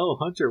 "Oh,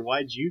 Hunter,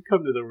 why'd you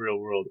come to the real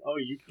world? Oh,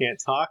 you can't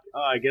talk.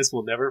 Oh, I guess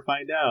we'll never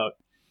find out."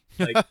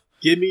 Like,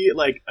 give me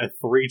like a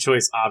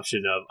 3-choice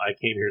option of I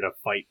came here to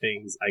fight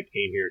things, I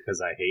came here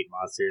because I hate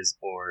monsters,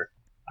 or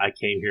I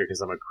came here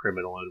because I'm a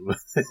criminal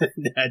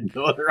and had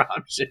no other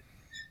option.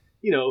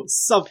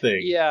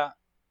 Something. Yeah,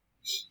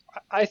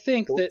 I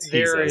think Don't that tease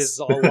there us. is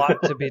a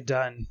lot to be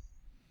done.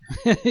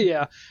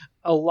 Yeah,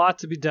 a lot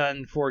to be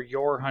done for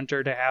your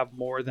Hunter to have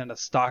more than a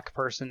stock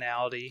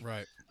personality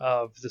Right.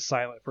 of the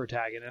silent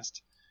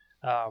protagonist,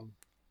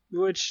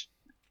 which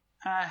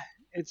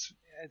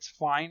it's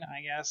fine,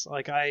 I guess.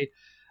 Like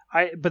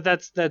but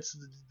that's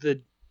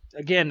the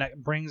again,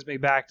 that brings me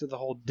back to the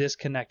whole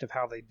disconnect of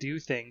how they do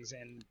things,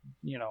 and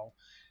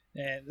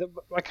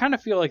I kind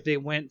of feel like they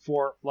went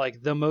for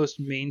like the most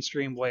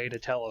mainstream way to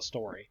tell a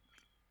story,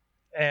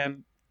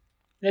 and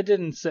it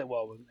didn't sit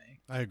well with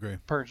me. I agree.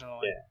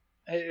 Personally, Yeah.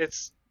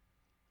 It's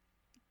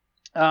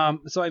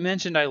so I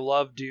mentioned I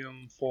love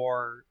Doom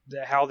for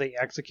how they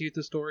execute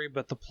the story,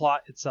 but the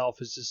plot itself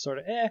is just sort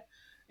of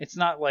It's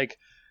not like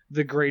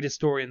the greatest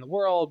story in the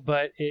world,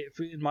 but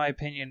in my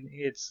opinion,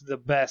 it's the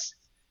best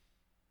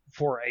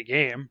for a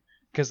game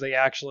because they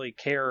actually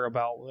care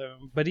about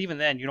them. But even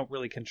then, you don't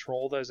really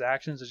control those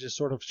actions. It just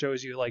sort of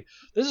shows you like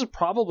this is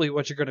probably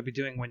what you're going to be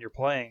doing when you're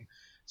playing.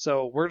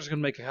 So we're just going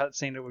to make a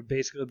cutscene that would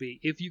basically be,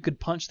 if you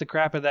could punch the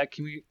crap out of that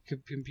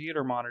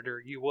computer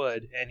monitor, you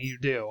would, and you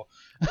do.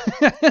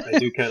 I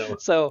do kind of.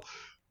 So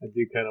I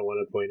do kind of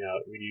want to point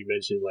out when you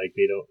mentioned like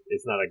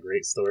it's not a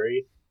great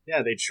story.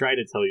 Yeah, they try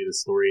to tell you the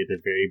story at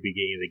the very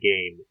beginning of the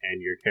game,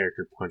 and your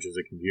character punches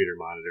a computer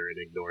monitor and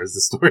ignores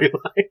the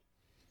storyline.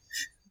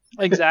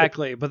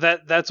 Exactly, but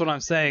that's what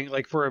I'm saying.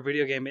 Like for a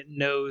video game, it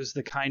knows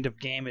the kind of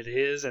game it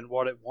is and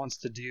what it wants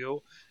to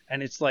do,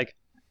 and it's like,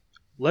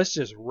 let's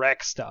just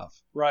wreck stuff,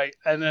 right?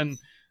 And then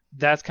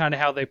that's kind of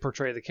how they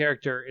portray the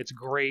character. It's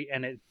great,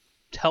 and it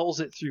tells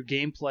it through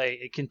gameplay.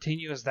 It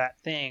continues that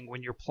thing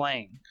when you're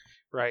playing,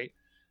 right?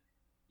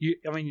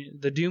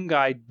 The Doom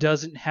guy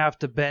doesn't have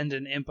to bend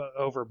an imp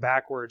over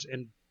backwards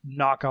and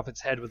knock off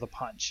its head with a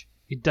punch.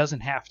 He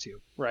doesn't have to,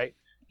 right?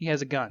 He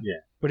has a gun,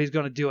 but he's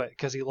going to do it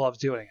because he loves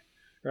doing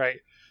it, right?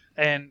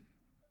 And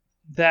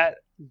that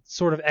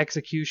sort of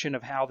execution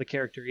of how the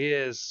character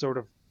is sort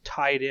of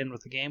tied in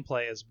with the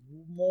gameplay is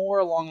more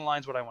along the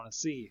lines of what I want to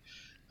see.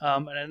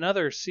 And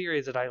another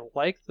series that I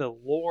like the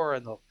lore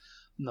and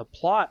the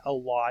plot a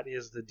lot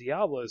is the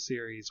Diablo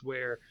series,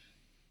 where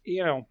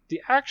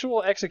the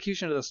actual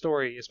execution of the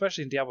story,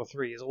 especially in Diablo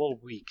 3, is a little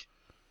weak.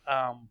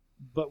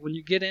 But when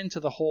you get into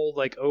the whole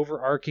like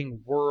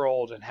overarching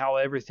world and how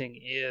everything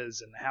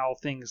is and how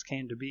things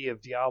came to be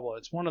of Diablo,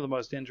 it's one of the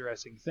most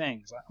interesting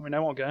things. I mean, I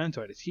won't get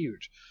into it; it's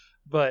huge,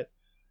 but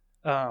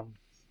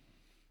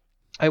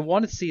I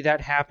want to see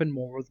that happen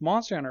more with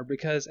Monster Hunter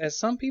because, as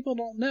some people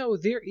don't know,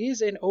 there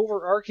is an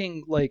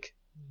overarching like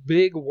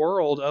big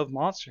world of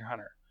Monster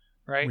Hunter,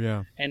 right?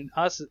 Yeah. And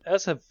us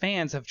as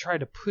fans have tried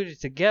to put it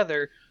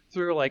together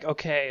through like,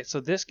 okay, so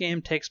this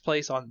game takes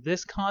place on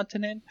this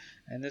continent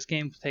and this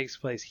game takes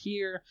place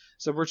here.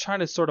 So we're trying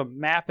to sort of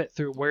map it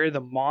through where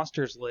the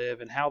monsters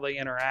live and how they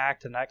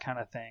interact and that kind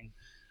of thing.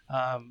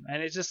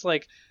 And it's just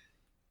like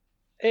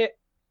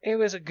it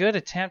was a good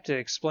attempt to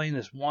explain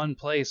this one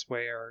place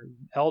where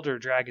elder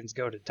dragons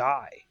go to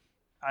die.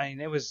 I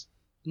mean, it was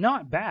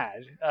not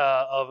bad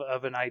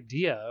of an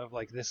idea of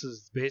like, this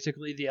is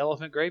basically the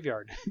elephant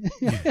graveyard.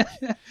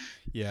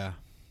 Yeah.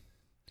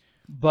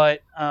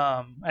 But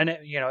and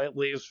it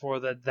leaves for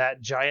that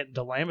giant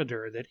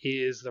Delameter that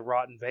is the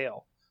Rotten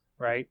Vale,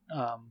 right?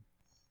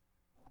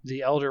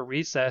 The Elder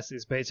Recess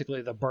is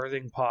basically the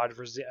birthing pod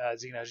for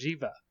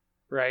Xeno'jiiva,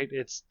 right?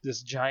 It's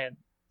this giant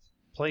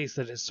place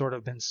that has sort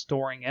of been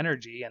storing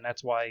energy, and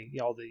that's why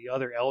all the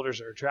other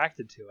elders are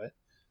attracted to it,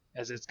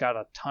 as it's got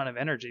a ton of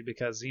energy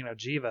because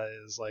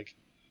Xeno'jiiva is like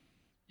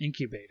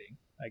incubating,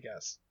 I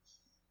guess.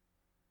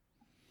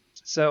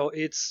 So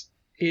it's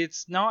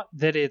not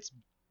that it's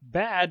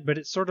bad, but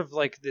it's sort of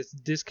like this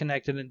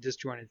disconnected and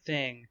disjointed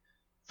thing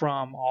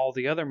from all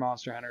the other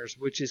Monster Hunters,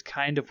 which is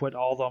kind of what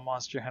all the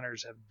Monster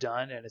Hunters have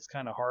done, and it's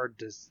kind of hard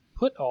to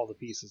put all the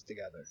pieces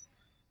together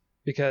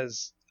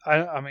because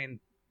I mean,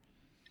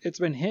 it's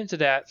been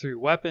hinted at through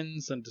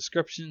weapons and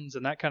descriptions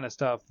and that kind of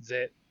stuff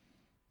that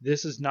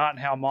this is not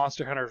how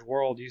Monster Hunter's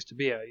world used to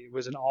be. It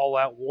was an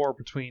all-out war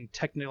between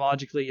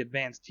technologically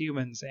advanced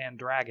humans and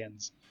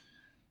dragons.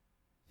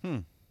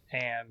 And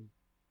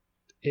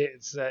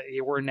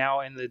we're now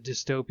in the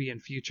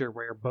dystopian future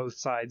where both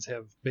sides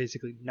have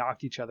basically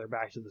knocked each other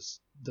back to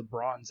the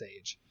Bronze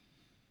Age.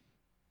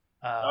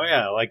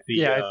 Like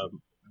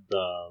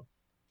the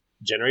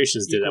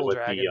Generations did that with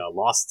Dragon. The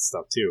Lost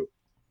stuff too.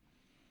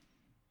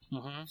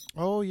 Mm-hmm.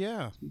 Oh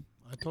yeah,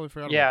 I totally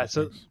forgot about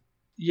those things.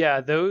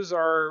 Yeah, those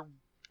are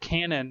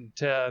canon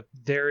to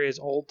there is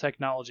old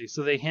technology.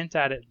 So they hint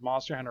at it in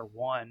Monster Hunter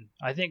 1,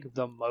 I think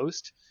the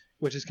most,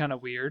 which is kind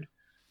of weird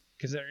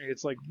because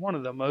it's like one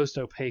of the most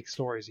opaque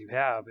stories you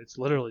have. It's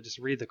literally just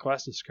read the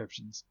quest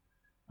descriptions.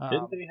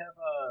 Didn't they have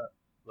a?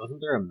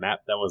 Wasn't there a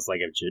map that was like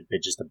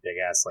just a big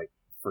ass like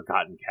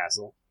forgotten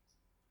castle?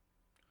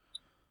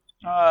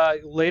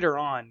 Later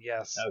on,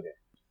 yes. Okay.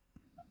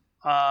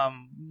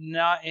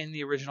 Not in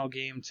the original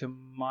game, to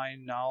my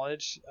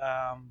knowledge.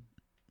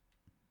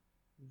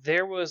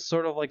 There was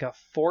sort of like a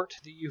fort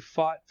that you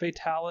fought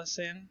Fatalis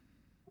in,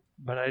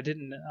 but I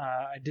didn't.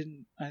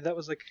 That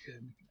was like,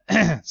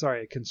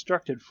 sorry, a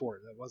constructed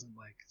fort. That wasn't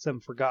like some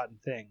forgotten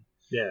thing.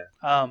 Yeah.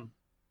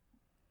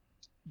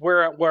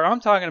 Where I'm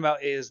talking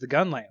about is the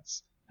gun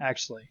lance,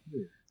 actually.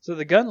 So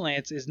the gun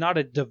lance is not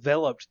a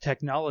developed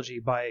technology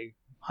by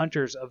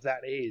hunters of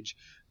that age.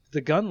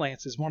 The gun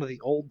lance is one of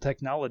the old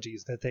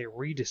technologies that they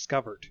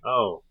rediscovered.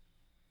 Oh.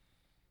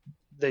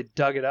 They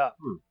dug it up.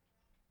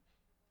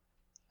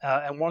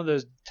 And one of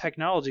those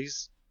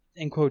technologies,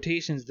 in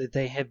quotations, that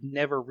they have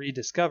never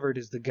rediscovered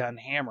is the gun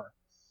hammer.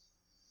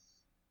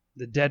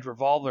 The dead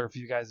revolver, if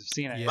you guys have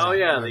seen it. Yeah, Oh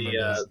yeah,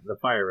 the the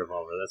fire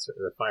revolver. That's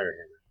the fire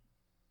hammer.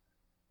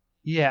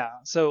 Yeah,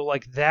 so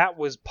like that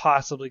was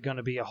possibly going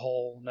to be a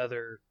whole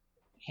another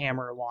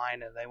hammer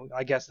line, and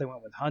I guess they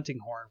went with hunting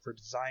horn for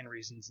design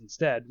reasons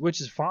instead, which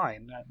is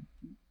fine.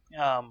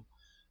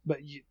 But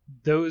it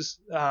was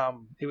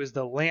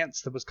the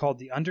lance that was called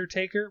the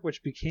Undertaker,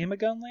 which became a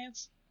gun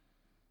lance.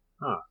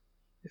 Huh.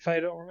 If I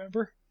don't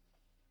remember.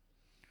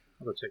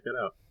 I'll go check that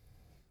out.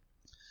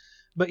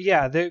 But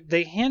yeah,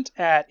 they hint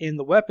at in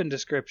the weapon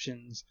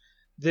descriptions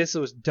this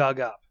was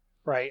dug up,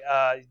 right?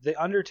 The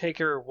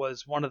Undertaker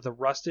was one of the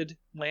rusted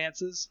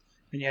lances,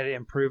 and you had to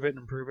improve it.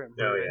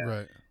 Yeah.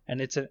 Right. And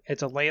it's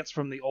a lance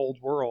from the old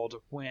world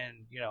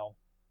when,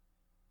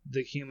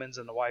 the humans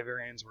and the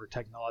Wyverians were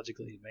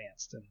technologically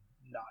advanced and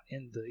not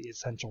in the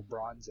essential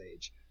Bronze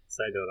Age.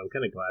 Side note, I'm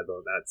kind of glad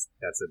though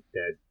that's a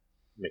dead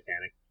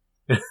mechanic.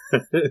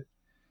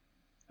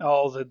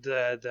 Oh,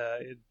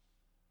 the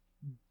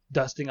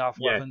dusting off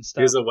weapon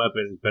stuff. Here's a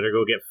weapon. Better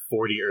go get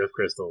 40 earth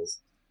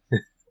crystals.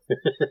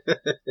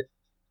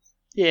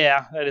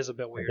 Yeah, that is a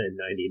bit weird. And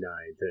then 99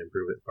 to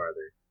improve it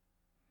farther.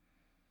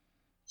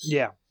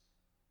 Yeah.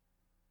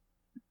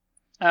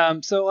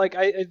 So like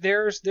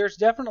there's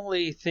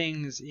definitely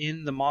things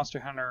in the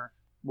Monster Hunter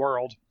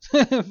world,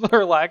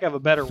 for lack of a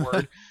better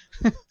word.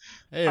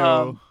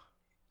 Heyo.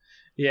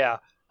 Yeah.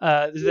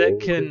 That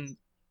can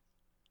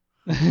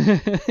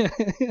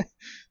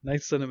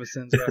nice Cinema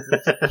Sins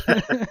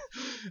reference.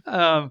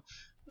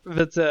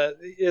 But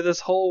this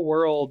whole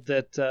world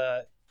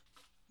that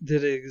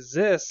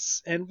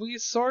exists, and we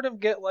sort of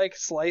get like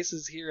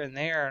slices here and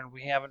there, and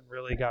we haven't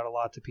really got a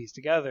lot to piece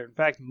together. In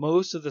fact,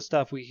 most of the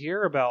stuff we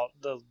hear about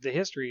the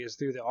history is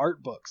through the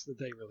art books that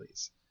they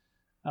release,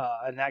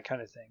 and that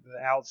kind of thing,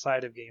 the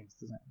outside of game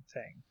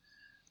thing.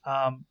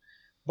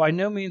 By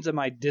no means am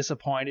I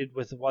disappointed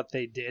with what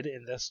they did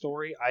in this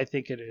story. I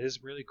think it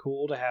is really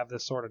cool to have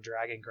this sort of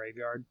dragon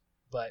graveyard,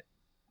 but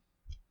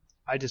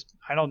I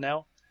don't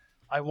know.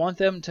 I want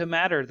them to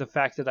matter the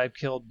fact that I've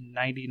killed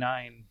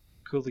 99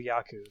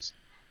 Kuliakus,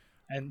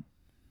 and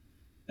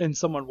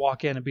someone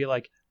walk in and be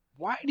like,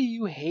 "Why do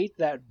you hate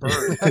that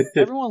bird?"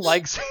 Everyone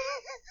likes it.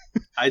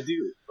 I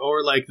do.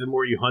 Or like the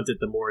more you hunt it,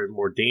 the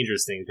more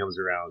dangerous thing comes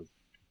around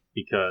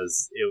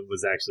because it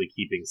was actually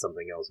keeping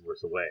something else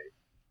worse away.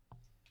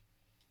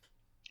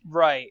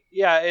 Right.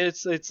 Yeah.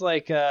 It's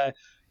like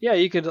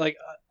you could like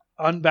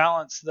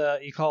unbalance the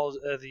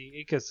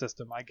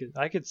ecosystem.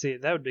 I could see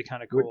it. That would be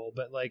kind of cool.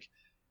 But like,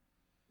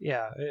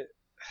 yeah.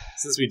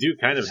 Since we do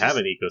kind of have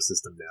an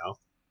ecosystem now,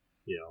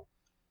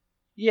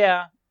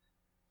 Yeah.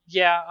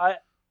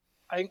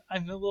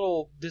 I'm a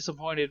little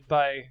disappointed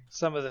by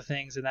some of the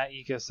things in that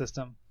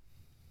ecosystem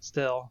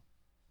still.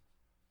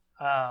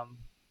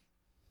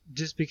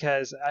 Just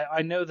because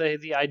I know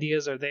the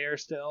ideas are there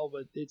still,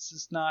 but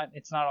it's not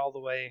all the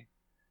way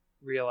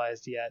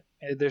realized yet.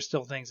 There's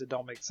still things that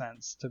don't make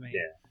sense to me.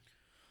 Yeah.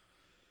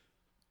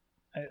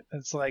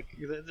 It's like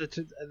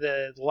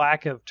the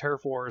lack of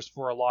turf wars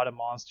for a lot of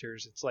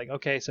monsters. It's like,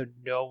 okay, so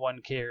no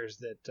one cares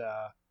that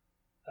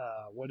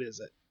what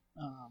is it?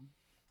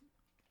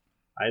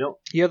 I don't.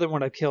 The other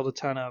one I killed a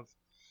ton of,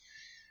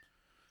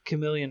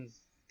 chameleon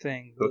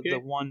thing. The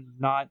one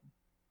not.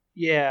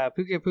 Yeah,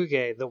 Puke,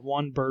 the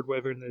one bird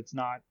wyvern that's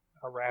not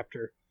a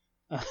raptor.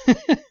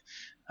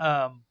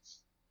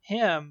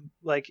 Him,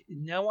 like,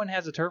 no one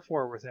has a turf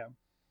war with him.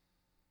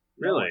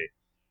 Really?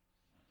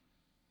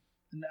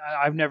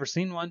 I've never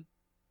seen one.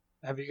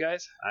 Have you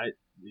guys? I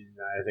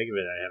think of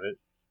it, I haven't.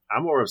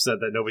 I'm more upset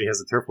that nobody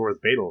has a turf war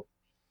with Beetle.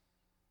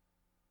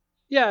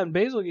 Yeah, and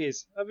Basil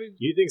Geese. I mean,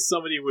 you think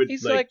somebody would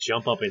like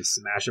jump up and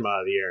smash him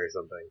out of the air or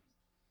something?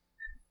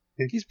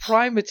 He's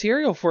prime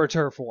material for a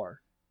turf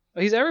war.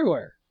 He's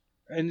everywhere,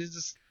 and he's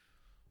just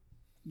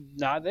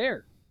not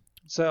there.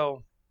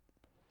 So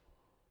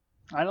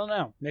I don't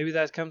know. Maybe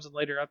that comes in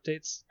later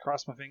updates.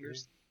 Cross my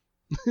fingers.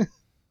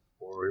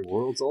 Or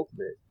World's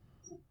Ultimate.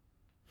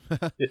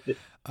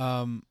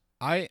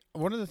 I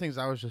one of the things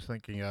I was just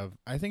thinking of,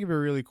 I think it'd be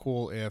really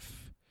cool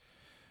if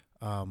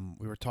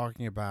we were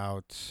talking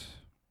about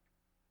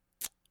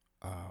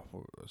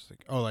what was I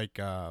thinking? Oh, like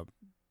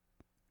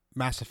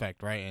Mass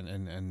Effect, right?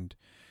 And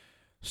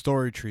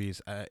story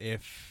trees.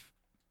 If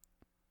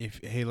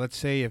hey, let's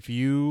say if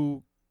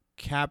you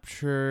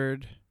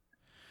captured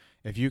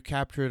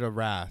a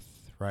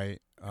Wrath,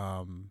 right?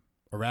 A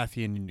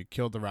Rathian, and you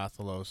killed the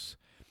Rathalos,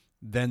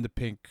 then the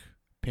pink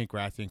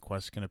Rathian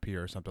quest can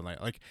appear or something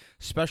like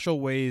special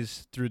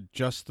ways through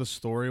just the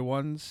story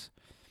ones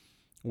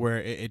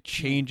where it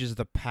changes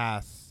the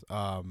path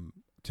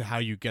to how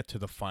you get to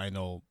the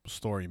final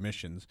story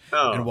missions.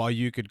 Oh, And while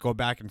you could go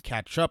back and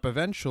catch up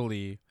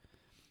eventually,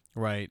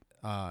 right?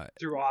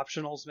 Through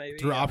optionals, maybe.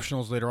 Through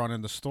optionals later on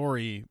in the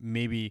story,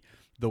 maybe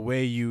the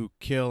way you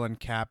kill and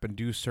cap and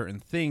do certain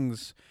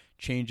things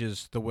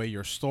changes the way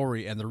your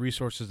story and the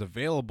resources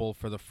available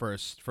for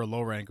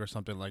low rank or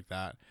something like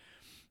that,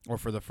 or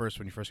for the first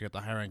when you first get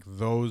the high rank,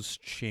 those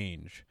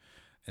change.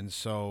 And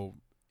so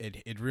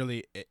it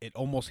really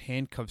almost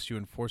handcuffs you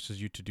and forces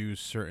you to do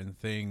certain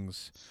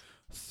things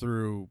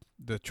through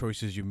the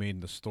choices you made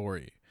in the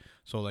story.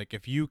 So like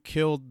if you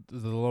killed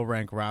the low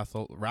rank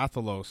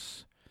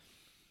Rathalos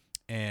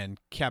and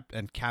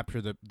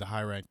capture the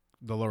high rank,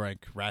 the low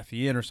rank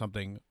Rathian or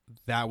something,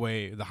 that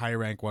way the high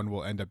rank one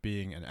will end up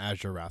being an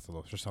Azure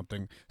Rathalos or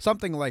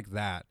something like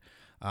that,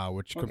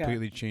 which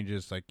completely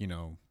changes, like, you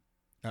know,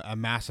 a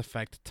Mass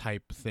Effect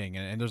type thing.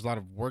 And there's a lot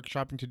of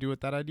workshopping to do with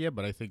that idea,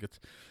 but I think it's,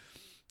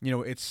 you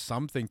know, it's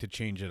something to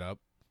change it up.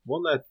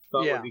 one that I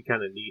thought would be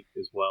kind of neat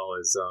as well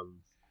is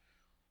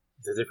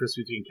the difference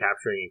between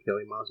capturing and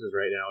killing monsters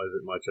right now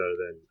isn't much other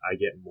than I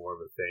get more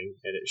of a thing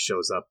and it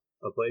shows up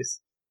a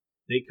place.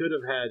 They could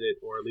have had it,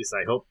 or at least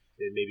I hope,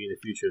 and maybe in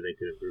the future they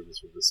could improve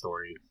this with the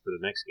story for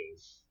the next game.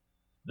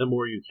 The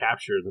more you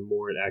capture, the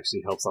more it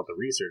actually helps out the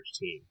research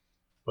team.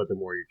 But the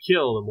more you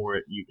kill, the more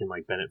you can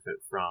like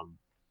benefit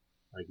from,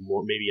 like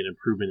more maybe an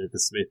improvement at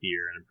the smithy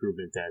or an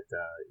improvement at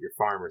your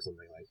farm or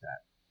something like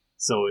that.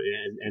 So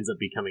it ends up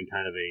becoming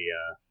kind of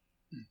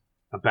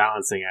a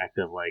balancing act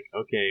of like,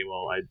 okay,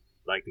 well, I'd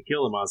like to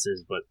kill the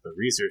monsters, but the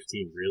research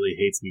team really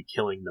hates me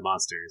killing the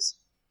monsters.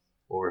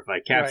 Or if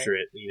I capture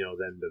it, you know,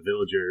 then the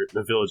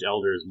village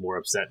elder is more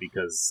upset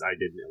because I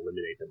didn't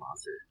eliminate the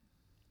monster.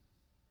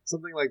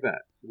 Something like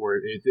that,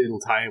 where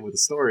it'll tie in with the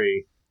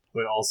story,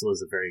 but also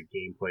is a very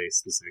gameplay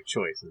specific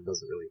choice, and it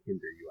doesn't really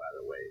hinder you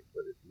either way,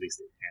 but at least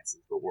it enhances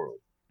the world.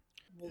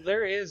 Well,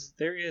 there is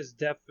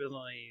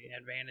definitely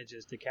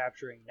advantages to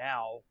capturing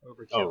now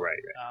over killing. Oh, right.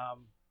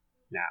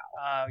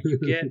 Now you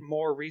get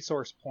more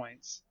resource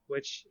points,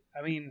 which,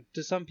 I mean,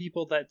 to some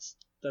people that's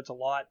a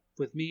lot.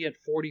 With me at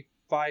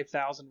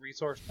 45,000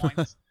 resource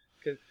points,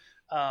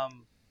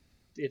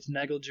 it's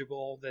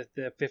negligible that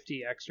the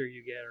 50 extra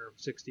you get, or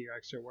 60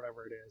 extra,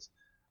 whatever it is.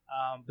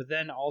 But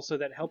then also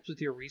that helps with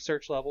your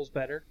research levels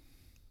better.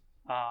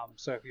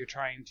 So if you're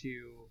trying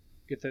to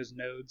get those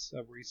nodes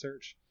of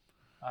research,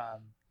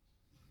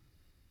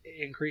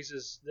 it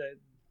increases the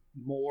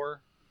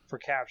more for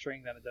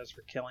capturing than it does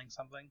for killing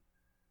something.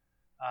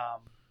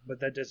 But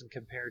that doesn't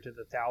compare to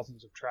the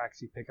thousands of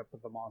tracks you pick up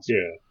with the monster.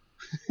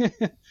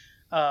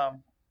 Yeah.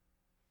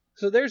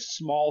 So there's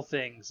small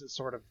things that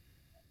sort of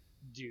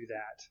do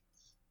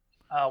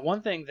that.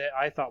 One thing that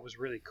I thought was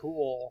really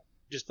cool,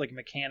 just like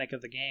mechanic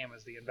of the game,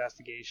 is the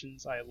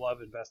investigations. I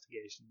love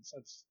investigations.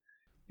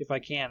 If I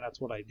can, that's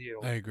what I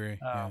do. I agree.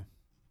 Yeah.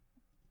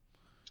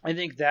 I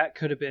think that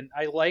could have been...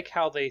 I like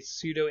how they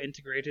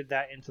pseudo-integrated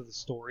that into the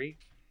story.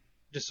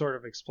 Just sort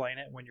of explain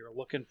it when you're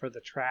looking for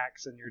the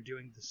tracks and you're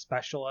doing the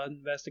special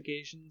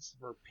investigations,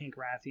 for Pink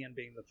Rathian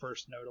being the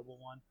first notable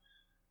one,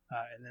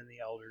 and then the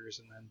Elders,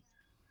 and then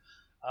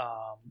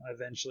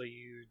eventually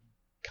you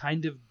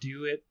kind of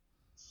do it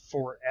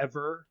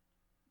forever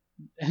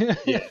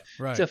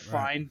to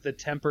find the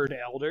tempered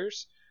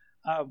Elders,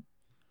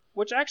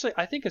 which actually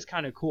I think is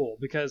kind of cool,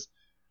 because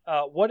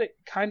what it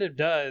kind of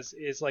does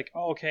is like,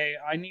 oh, okay,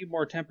 I need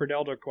more tempered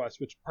elder quests,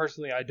 which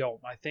personally I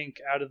don't. I think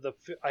out of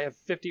I have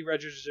 50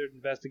 registered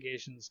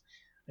investigations,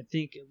 I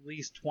think at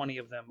least 20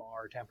 of them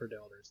are tempered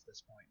elders at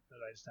this point that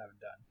I just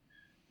haven't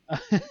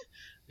done.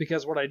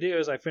 Because what I do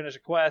is I finish a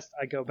quest,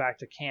 I go back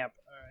to camp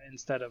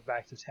instead of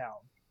back to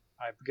town.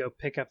 I go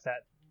pick up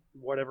that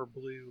whatever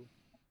blue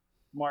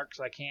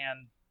marks I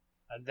can,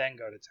 and then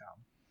go to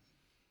town.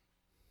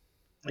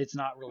 It's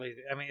not really,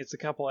 I mean, it's a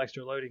couple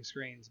extra loading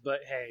screens, but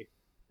hey.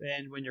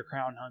 And when you're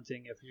crown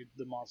hunting, if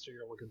the monster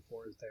you're looking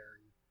for is there,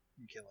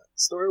 you kill it.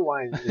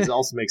 Story-wise, it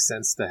also makes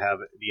sense to have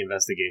the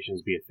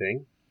investigations be a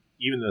thing,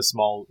 even the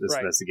small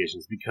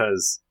investigations,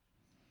 because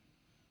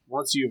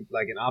once you,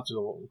 like an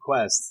optional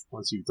quest,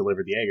 once you've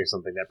delivered the egg or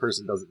something, that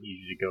person doesn't need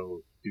you to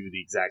go do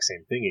the exact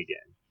same thing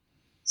again.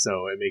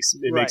 So it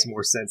makes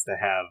more sense to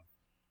have,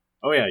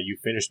 oh yeah, you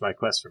finished my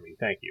quest for me,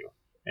 thank you.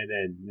 And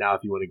then now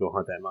if you want to go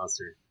hunt that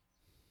monster,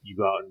 you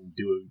go out and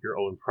do your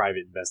own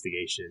private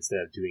investigation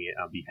instead of doing it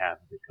on behalf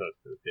of the cook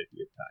for the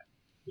 50th time,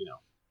 you know.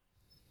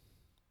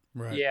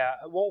 Right. Yeah,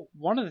 well,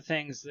 one of the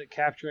things that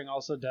capturing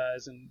also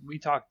does, and we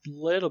talked a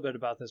little bit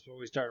about this before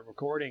we started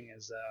recording,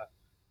 is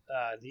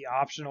the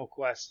optional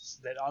quests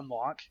that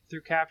unlock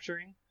through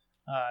capturing.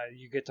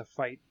 You get to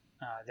fight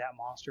that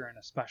monster in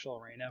a special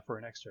arena for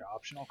an extra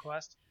optional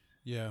quest.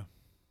 Yeah.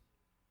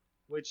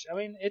 Which, I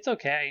mean, it's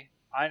okay.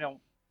 I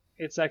don't.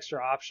 It's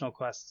extra optional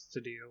quests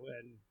to do,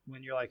 and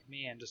when you're like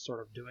me and just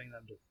sort of doing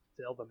them to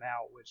fill them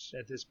out, which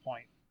at this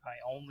point I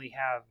only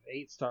have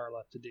 8-star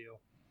left to do.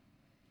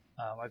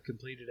 I've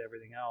completed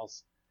everything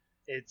else.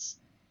 It's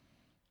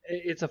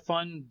a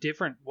fun,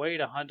 different way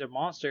to hunt a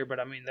monster, but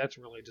I mean that's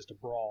really just a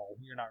brawl.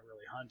 You're not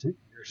really hunting.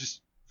 You're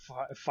just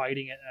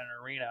fighting it in an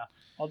arena.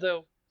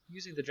 Although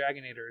using the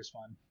Dragonator is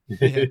fun.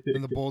 Yeah.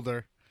 And the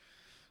boulder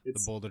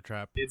It's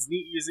trap. it's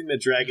neat using the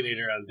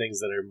Dragonator on things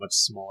that are much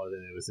smaller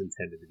than it was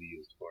intended to be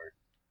used for.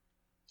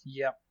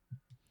 Yep.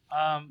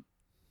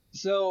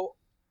 So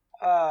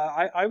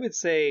I would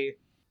say,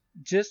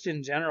 just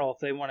in general, if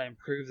they want to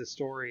improve the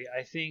story,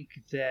 I think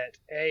that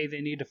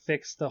they need to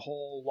fix the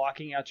whole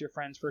locking out your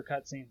friends for a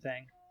cutscene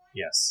thing.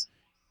 Yes.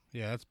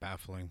 Yeah, that's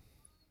baffling.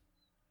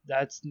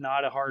 That's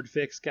not a hard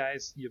fix,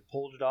 guys. You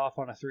pulled it off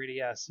on a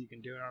 3DS. You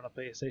can do it on a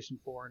PlayStation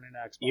 4 and an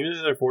Xbox. Even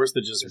if they're forced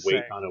to just wait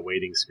saying. on a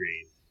waiting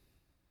screen,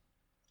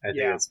 I think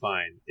Yeah. that's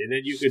fine. And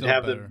then you could Still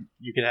have better. them.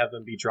 You can have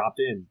them be dropped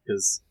in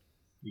because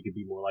you could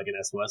be more like an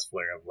SOS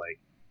flare of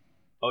like,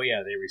 oh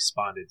yeah, they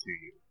responded to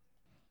you.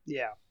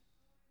 Yeah.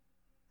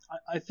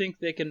 I think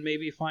they can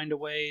maybe find a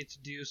way to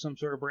do some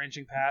sort of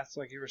branching paths,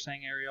 like you were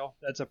saying, Ariel.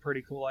 That's a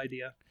pretty cool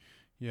idea.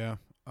 Yeah.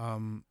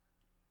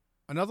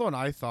 Another one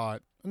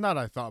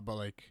but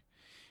like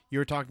you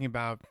were talking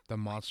about the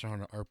Monster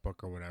Hunter art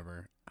book or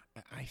whatever.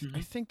 I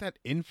think that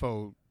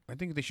info. I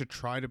think they should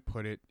try to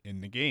put it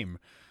in the game.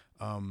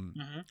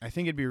 I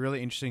think it'd be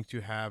really interesting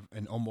to have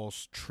an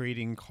almost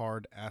trading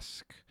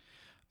card-esque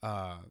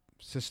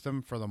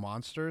system for the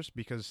monsters,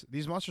 because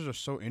these monsters are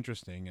so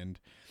interesting, and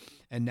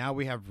now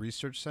we have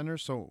research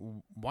centers,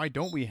 so why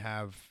don't we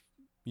have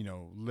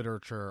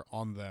literature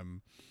on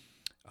them?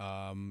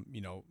 That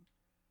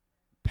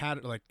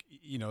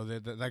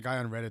guy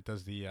on Reddit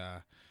does the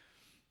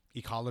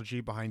ecology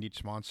behind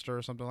each monster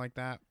or something like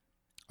that.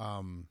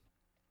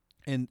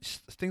 And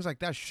things like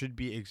that should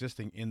be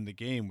existing in the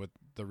game with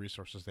the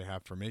resources they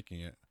have for making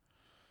it.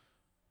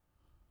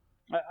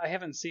 I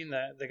haven't seen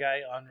the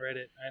guy on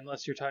Reddit,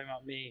 unless you're talking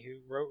about me, who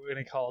wrote an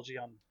ecology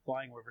on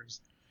flying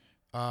wyverns.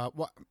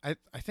 Well, I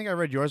think I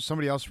read yours.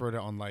 Somebody else wrote it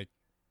on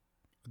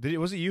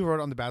was it you who wrote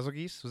it on the basil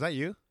geese? Was that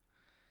you?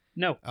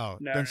 No. Oh,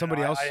 no, then no,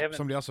 somebody else. I haven't.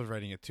 Somebody else was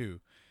writing it too,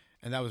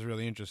 and that was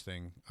really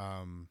interesting.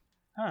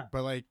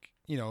 But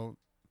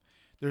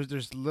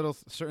there's little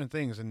certain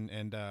things,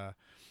 and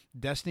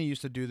Destiny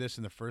used to do this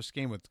in the first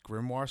game with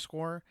Grimoire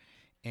Score,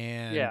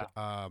 and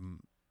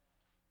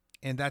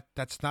and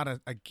that's not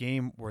a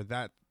game where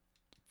that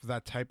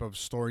type of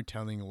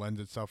storytelling lends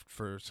itself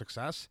for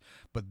success,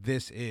 but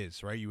this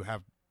is, right? You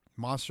have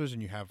monsters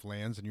and you have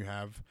lands and you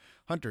have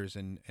hunters,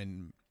 and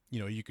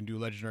you can do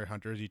legendary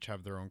hunters, each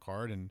have their own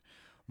card, and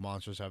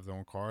monsters have their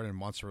own card, and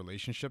monster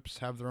relationships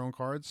have their own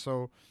cards.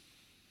 So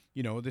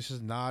this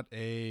is not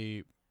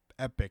a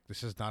epic,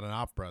 this is not an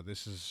opera,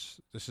 this is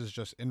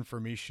just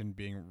information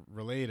being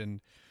relayed,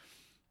 and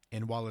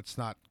while it's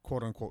not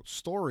quote unquote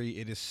story,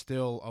 it is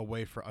still a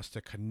way for us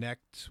to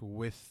connect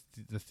with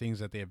the things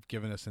that they have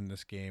given us in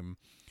this game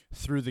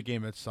through the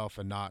game itself,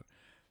 and not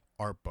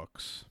art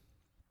books.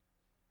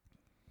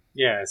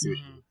 Yeah, I see what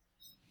you mean.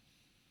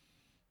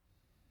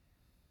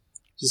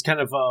 Just kind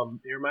of,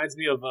 it reminds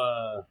me of,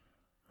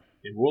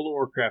 in World of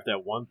Warcraft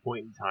at one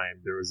point in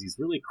time, there was these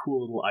really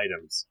cool little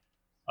items.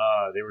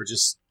 They were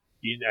just,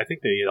 I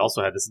think they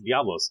also had this in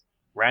Diablos,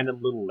 random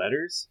little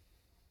letters.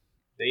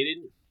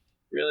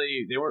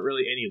 They weren't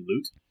really any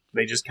loot.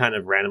 They just kind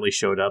of randomly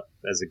showed up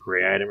as a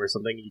gray item or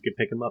something, and you could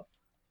pick them up.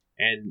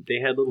 And they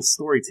had little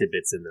story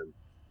tidbits in them.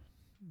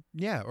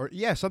 Yeah,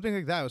 something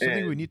like that.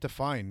 Something we need to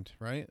find,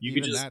 right? You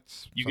could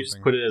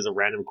just put it as a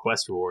random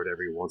quest reward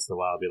every once in a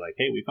while. Be like,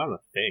 hey, we found a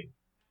thing,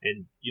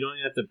 and you don't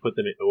even have to put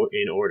them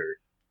in order.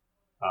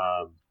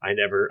 I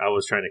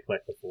was trying to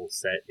collect the full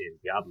set in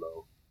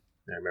Diablo,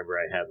 and I remember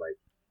I had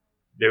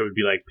there would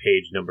be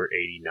page number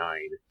 89,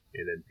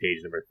 and then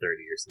page number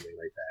 30 or something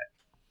like that.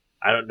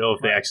 I don't know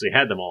if they actually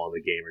had them all in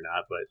the game or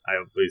not, but I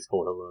always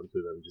hold on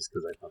to them just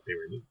because I thought they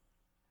were neat.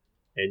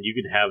 And you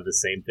could have the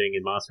same thing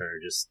in Monster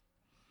Hunter, just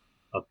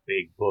a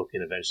big book,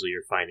 and eventually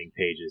you're finding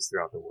pages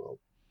throughout the world.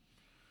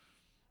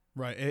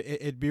 Right.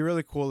 It'd be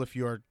really cool if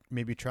you're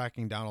maybe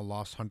tracking down a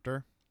lost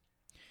hunter,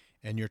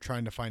 and you're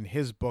trying to find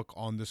his book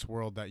on this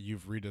world that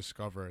you've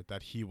rediscovered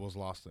that he was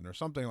lost in, or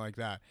something like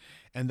that.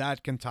 And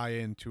that can tie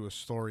into a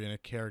story and a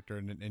character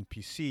and an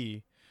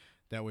NPC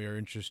that we are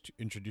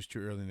introduced to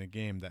early in the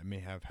game that may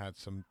have had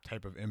some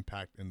type of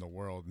impact in the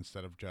world,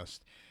 instead of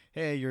just,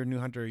 hey, you're a new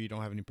hunter, you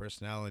don't have any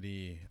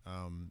personality,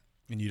 and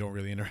you don't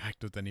really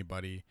interact with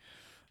anybody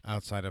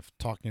outside of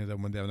talking to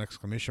them when they have an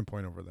exclamation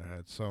point over their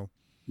head. So,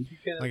 you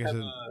can like I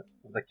said,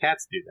 the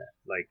cats do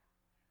that.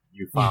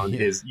 You found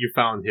his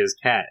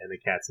cat, and the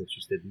cat's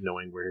interested in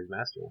knowing where his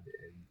master went.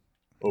 And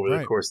over the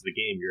Right. course of the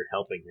game, you're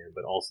helping him,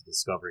 but also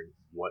discovering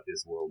what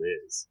this world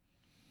is.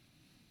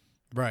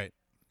 Right.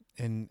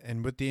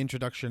 And with the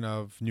introduction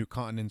of new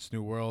continents,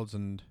 new worlds,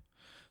 and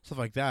stuff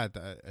like that,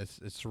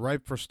 it's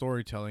ripe for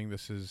storytelling.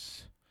 This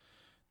is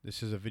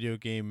a video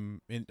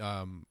game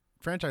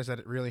franchise that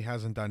it really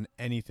hasn't done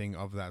anything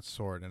of that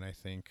sort, and I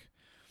think,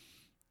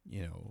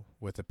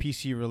 with a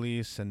PC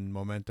release and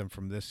momentum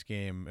from this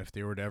game, if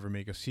they were to ever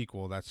make a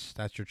sequel,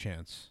 that's your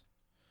chance.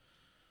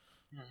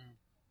 Mhm.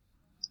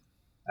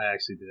 I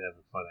actually did have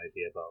a fun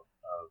idea of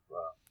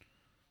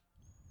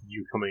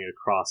you coming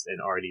across an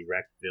already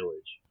wrecked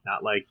village.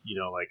 Not like,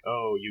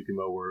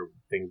 Yukumo, where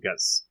things got...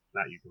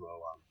 Not Yukumo,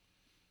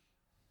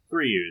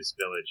 Furyu's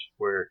village,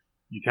 where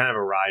you kind of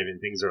arrive and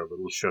things are a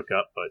little shook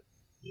up, but,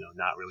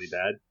 not really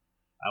bad.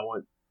 I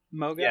want...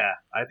 Moga? Yeah,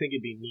 I think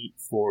it'd be neat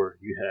for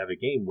you to have a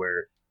game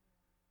where...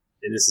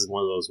 And this is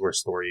one of those where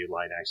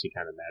storyline actually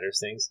kind of matters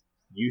things.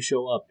 You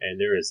show up and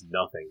there is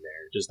nothing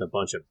there. Just a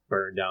bunch of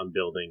burned down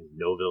buildings,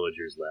 no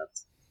villagers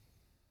left.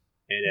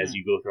 And as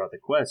you go throughout the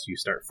quest, you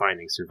start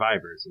finding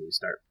survivors and you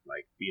start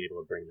being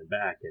able to bring them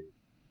back. And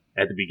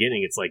at the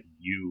beginning, it's like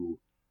you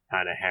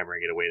kind of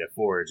hammering it away to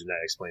forge, and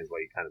that explains why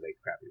you kind of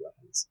make crappy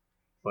weapons.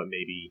 But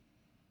maybe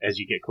as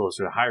you get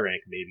closer to high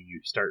rank, maybe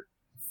you start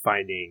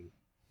finding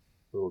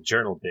little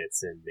journal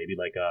bits and maybe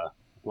like a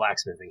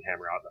blacksmithing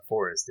hammer out in the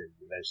forest, and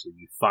eventually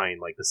you find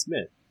the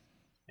smith,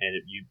 and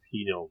if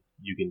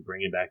you can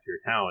bring him back to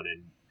your town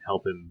and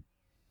help him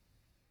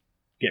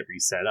get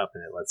reset up,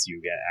 and it lets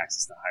you get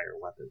access to higher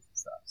weapons and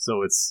stuff.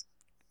 So it's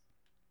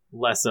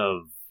less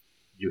of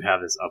you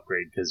have this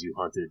upgrade because you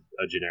hunted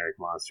a generic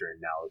monster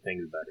and now the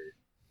thing's better,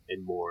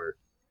 and more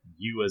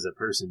you as a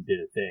person did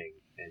a thing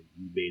and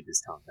you made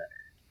this town better.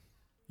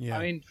 Yeah.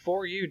 I mean,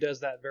 4U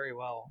does that very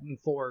well, and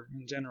 4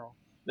 in general.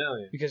 No,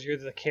 yeah. Because you're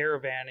the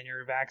caravan and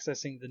you're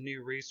accessing the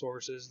new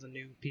resources, the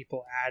new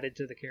people added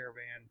to the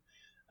caravan,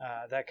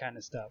 that kind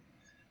of stuff.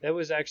 That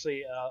was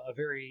actually a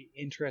very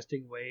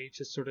interesting way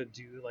to sort of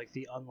do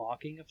the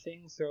unlocking of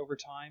things over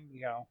time.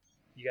 You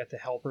got the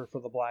helper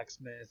for the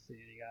blacksmith, and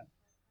you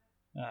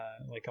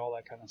got all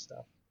that kind of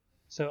stuff.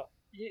 So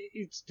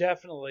it's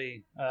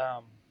definitely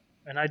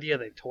an idea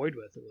they toyed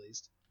with, at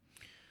least.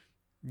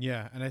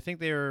 Yeah, and I think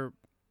they're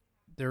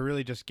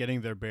really just getting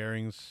their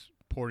bearings,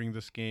 porting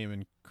this game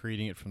and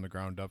creating it from the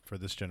ground up for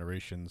this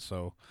generation.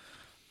 So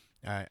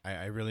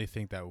I really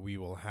think that we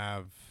will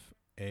have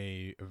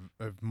a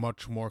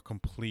much more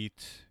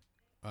complete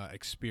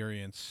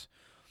experience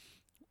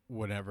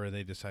whenever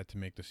they decide to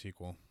make the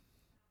sequel.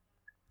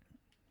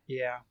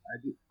 Yeah,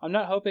 I'm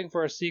not hoping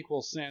for a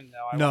sequel soon,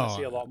 though. I want to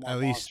see a lot more at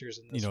monsters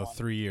least, in this one.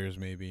 3 years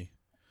maybe.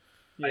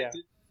 Yeah. I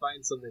did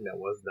find something that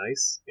was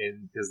nice,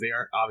 and because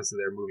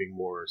they're moving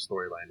more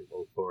storyline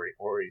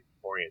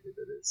oriented.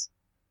 It is.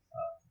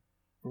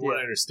 From what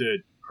I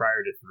understood,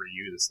 prior to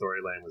 3U, the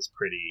storyline was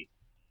pretty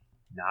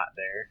not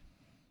there,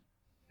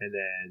 and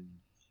then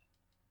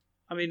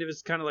I mean, it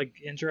was kind of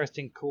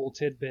interesting, cool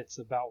tidbits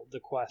about the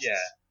quests. yeah.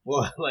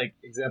 Well,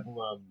 example,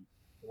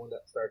 the one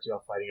that starts you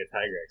off fighting a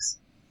Tigrex.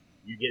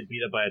 You get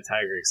beat up by a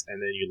Tigrex,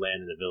 and then you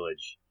land in a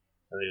village,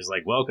 and they're just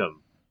like,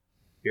 "Welcome.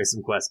 Here's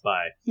some quests.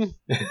 Bye."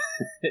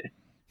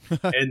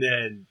 And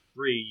then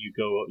 3, you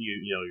go,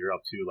 you're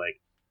up to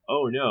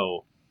oh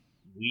no,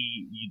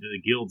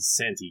 the guild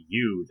sent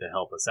you to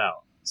help us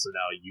out, so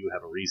now you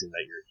have a reason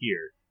that you're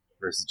here,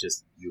 versus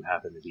just you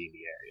happen to be in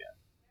the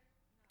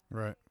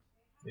area. Right.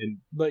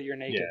 But you're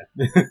naked.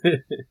 Yeah.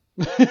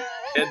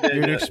 And then,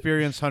 You're an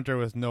experienced hunter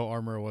with no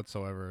armor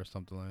whatsoever, or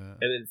something like that.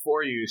 And then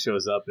 4U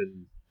shows up,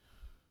 and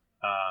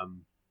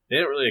they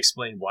don't really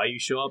explain why you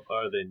show up,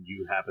 other than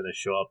you happen to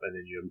show up, and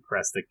then you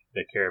impress the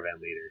caravan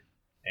leader,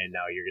 and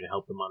now you're going to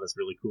help them on this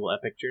really cool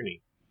epic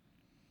journey.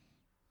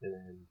 And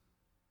then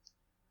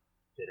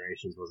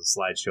Generations was a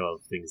slideshow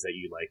of things that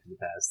you liked in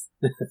the past,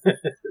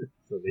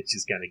 so they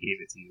just kind of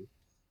gave it to you.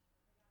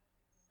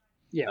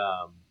 Yeah.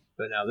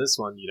 But now this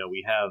one,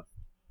 we have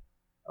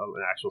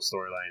an actual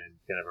storyline and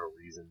kind of a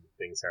reason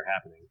things are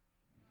happening.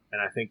 And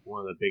I think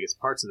one of the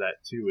biggest parts of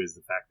that, too, is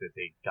the fact that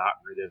they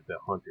got rid of the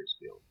Hunter's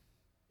Guild.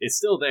 It's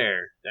still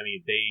there. I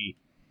mean, they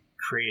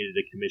created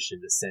a commission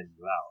to send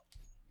you out.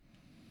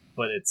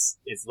 But it's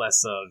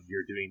less of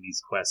you're doing these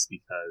quests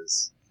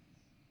because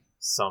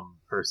some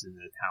person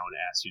in the town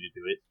asked you to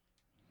do it,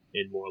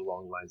 and more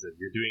along the lines of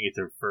you're doing it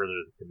to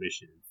further the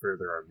commission and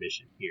further our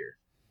mission here.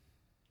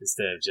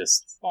 Instead of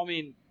just, I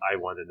mean, I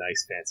want a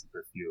nice fancy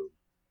perfume,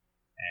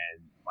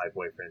 and my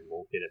boyfriend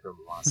won't get it from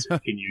a monster.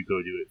 Can you go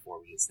do it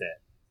for me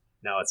instead?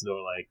 Now it's more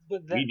like,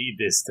 we need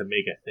this to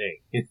make a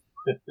thing.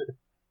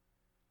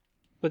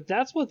 But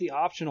that's what the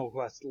optional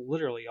quests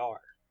literally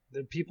are.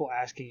 The people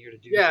asking you to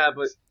do Yeah, things.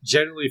 but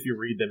generally if you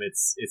read them,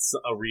 it's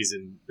a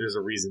reason, there's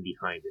a reason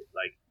behind it.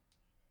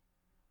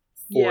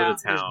 For the town,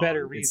 there's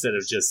better reasons. Instead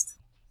of just,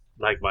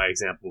 my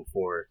example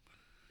before.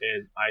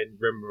 And I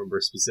remember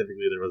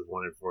specifically there was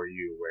one in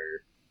 4U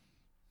where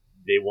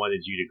they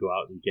wanted you to go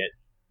out and get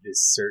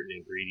this certain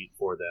ingredient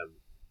for them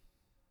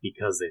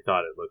because they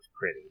thought it looked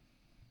pretty.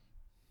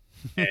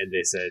 And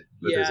they said,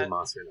 but there's a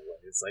monster in the way.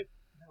 It's like,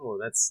 no,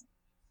 that's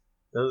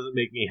doesn't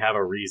make me have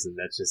a reason.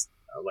 That's just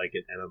like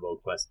an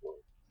MMO quest for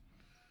it.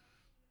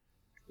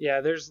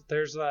 Yeah,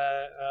 there's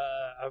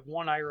a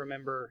one I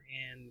remember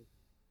in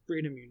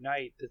Freedom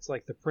Unite. It's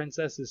like the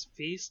Princess's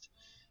Feast.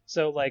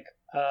 So like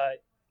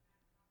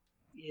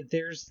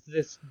there's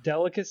this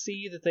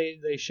delicacy that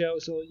they show.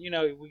 So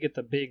we get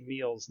the big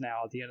meals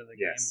now at the end of the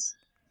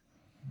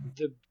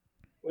game.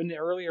 In the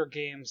earlier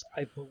games,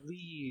 I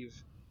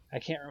believe, I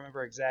can't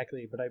remember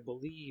exactly, but I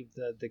believe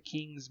the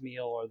King's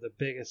meal or the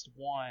biggest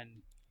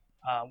one,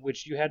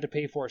 which you had to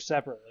pay for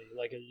separately.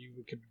 Like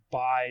you could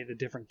buy the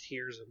different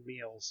tiers of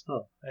meals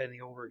in the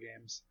older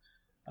games.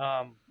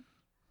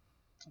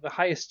 The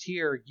highest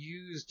tier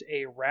used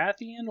a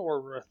Rathian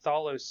or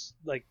Rathalos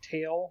like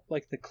tail,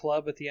 like the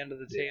club at the end of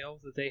the tail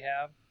that they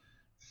have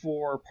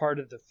for part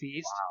of the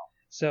feast. Wow.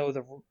 So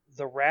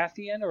the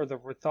Rathian or the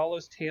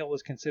Rathalos tail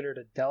was considered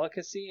a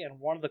delicacy, and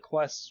one of the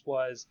quests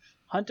was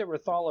hunt a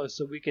Rathalos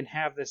so we can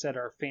have this at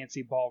our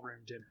fancy ballroom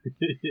dinner.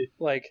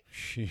 Like,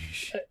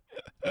 Sheesh.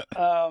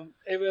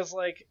 it was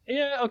like,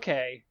 yeah,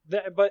 okay.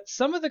 But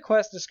some of the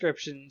quest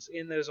descriptions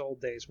in those old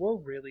days were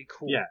really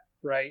cool. Yeah.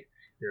 Right?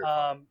 Sure.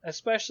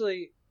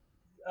 Especially,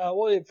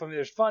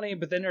 there's funny,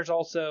 but then there's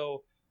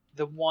also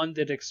the one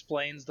that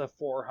explains the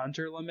 4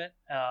 hunter limit.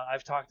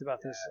 I've talked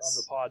about this on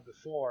the pod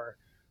before.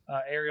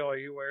 Ariel, are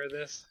you aware of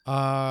this?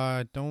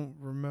 Don't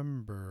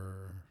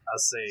remember. I'll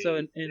say. So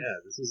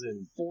this is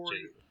in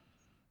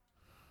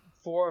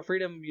for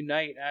Freedom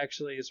Unite.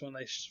 Actually, is when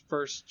they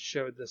first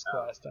showed this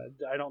quest.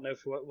 I don't know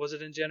if was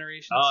it in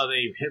Generations. Oh,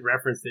 they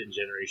referenced it in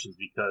Generations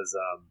because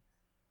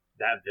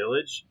that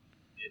village,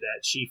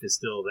 that chief is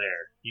still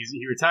there.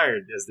 He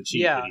retired as the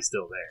chief, but he's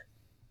still there.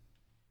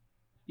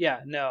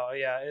 Yeah. No.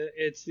 Yeah.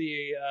 It's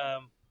the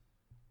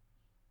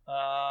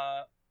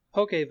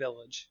Poke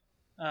Village.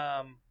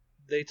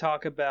 They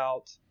talk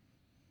about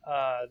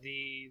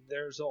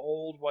there's an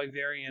old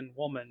Wyverian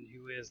woman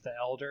who is the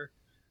elder,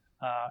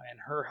 and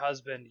her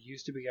husband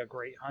used to be a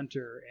great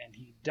hunter, and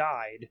he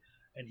died,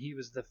 and he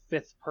was the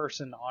 5th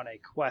person on a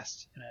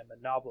quest in a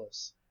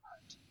Monoblos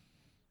hunt.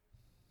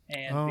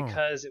 And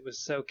because it was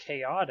so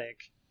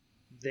chaotic,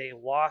 they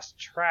lost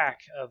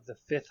track of the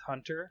 5th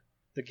hunter,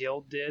 the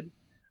guild did,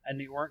 and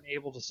they weren't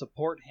able to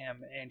support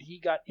him, and he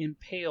got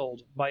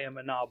impaled by a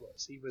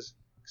Monoblos. He was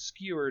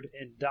skewered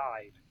and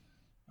died.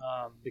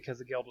 Because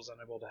the guild was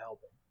unable to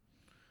help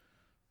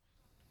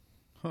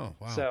him. Oh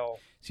wow! So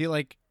see,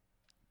 like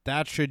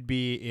that should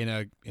be in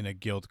a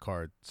guild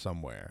card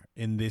somewhere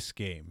in this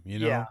game.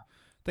 Yeah.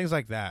 Things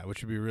like that,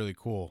 which would be really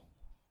cool.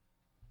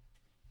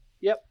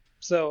 Yep.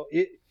 So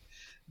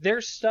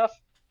there's stuff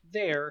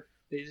there.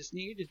 They just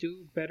need to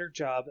do a better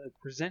job of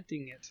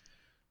presenting it.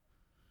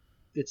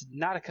 It's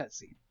not a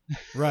cutscene.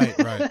 Right.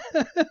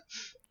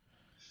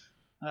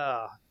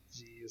 Oh,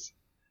 jeez.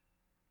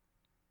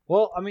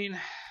 Well, I mean,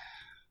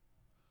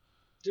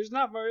 there's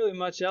not really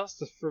much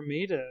else for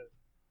me to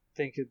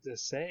think of to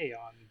say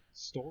on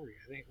story.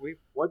 I think we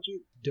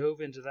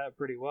dove into that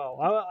pretty well.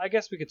 I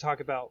guess we could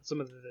talk about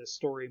some of the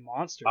story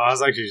monsters. I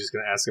was actually just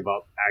going to ask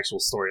about actual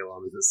story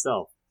elements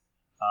itself.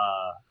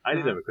 I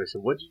did have a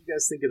question. What did you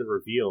guys think of the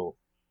reveal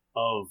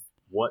of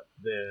what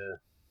the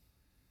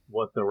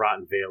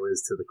Rotten Vale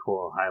is to the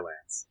Coral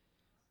Highlands?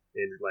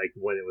 And like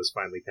when it was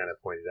finally kind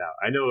of pointed out.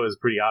 I know it was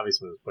pretty obvious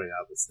when it was pointed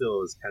out, but still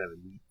it was kind of a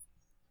neat.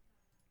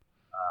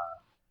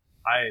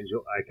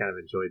 I kind of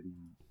enjoyed the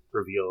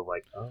reveal of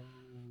like,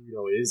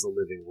 it is a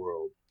living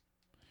world.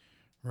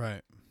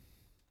 Right.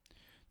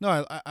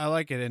 No, I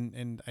like it,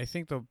 and I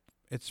think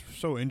it's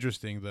so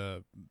interesting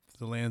the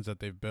lands that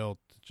they've built.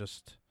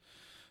 Just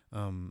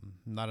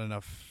not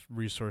enough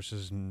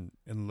resources in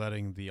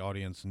letting the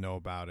audience know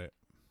about it,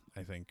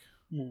 I think.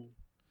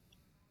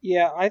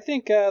 Yeah, I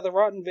think the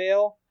Rotten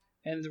Vale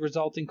and the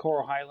resulting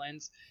Coral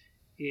Highlands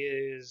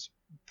is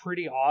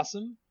pretty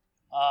awesome.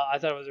 I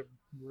thought it was a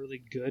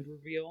really good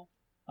reveal.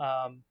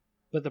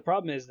 But the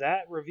problem is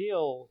that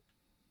reveal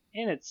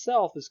in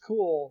itself is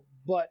cool,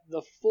 but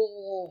the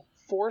full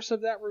force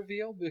of that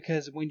reveal,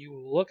 because when you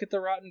look at the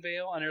Rotten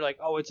Vale and you're like,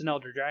 oh, it's an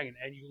Elder Dragon,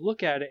 and you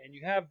look at it and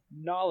you have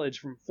knowledge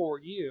from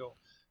 4U,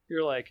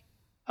 you're like,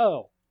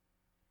 oh,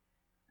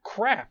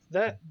 crap,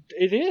 that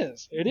it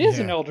is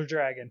an Elder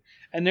Dragon.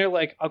 And they're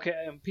like, okay,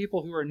 and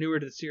people who are newer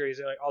to the series,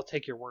 they're like, I'll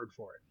take your word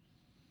for it.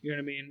 You know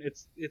what I mean?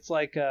 It's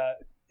like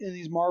in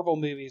these Marvel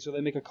movies where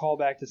they make a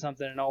callback to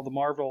something and all the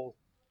Marvel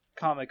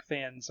comic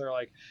fans are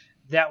like,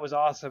 that was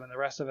awesome, and the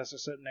rest of us are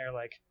sitting there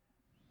like,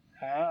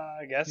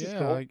 I guess it's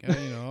cool.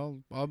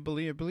 I'll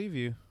believe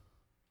you.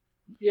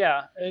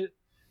 Yeah, I'm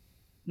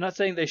not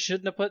saying they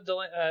shouldn't have put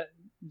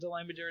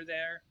Delameter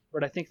there,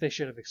 but I think they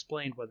should have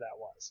explained what that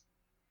was.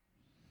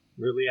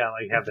 Really,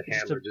 have the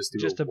hammer just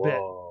do a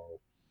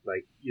whoa,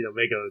 like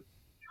make a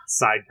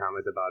side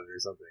comment about it or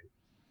something.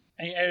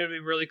 And it would be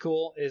really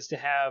cool is to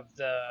have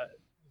the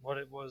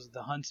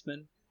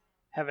huntsman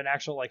have an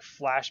actual like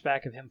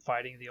flashback of him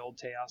fighting the old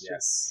Teostra.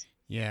 Yes.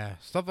 Yeah,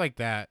 stuff like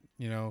that.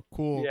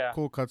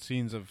 Cool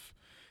cutscenes of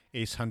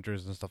ace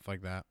hunters and stuff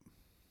like that.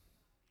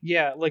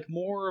 Yeah, like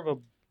more of a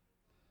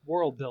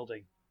world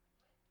building,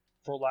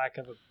 for lack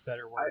of a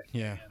better word.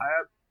 Yeah.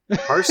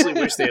 partially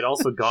wish they had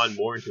also gone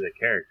more into the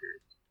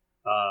characters.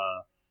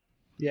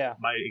 Yeah.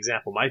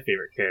 My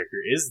favorite character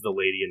is the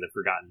lady in the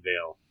Forgotten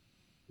Vale,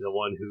 the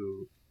one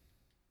who,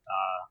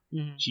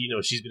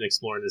 she's been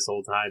exploring this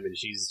whole time, and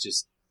she's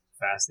just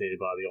fascinated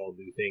by all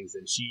new things,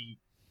 and she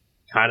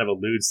kind of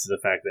alludes to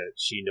the fact that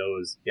she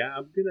knows,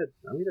 I'm gonna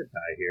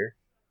die here,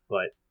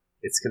 but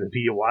it's gonna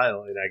be a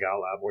while, and I got a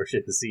lot more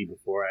shit to see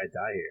before I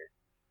die here,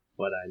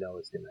 but I know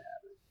it's gonna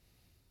happen.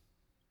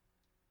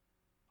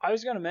 I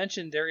was going to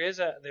mention there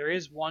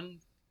is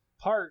one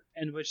part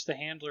in which the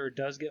handler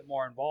does get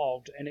more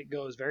involved, and it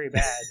goes very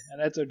bad,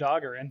 and that's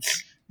Odogaron.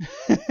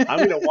 I'm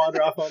gonna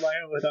wander off on my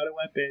own without a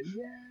weapon.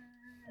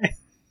 Yeah.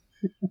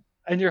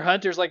 And your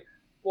hunter's like,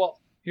 well,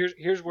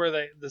 here's where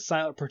the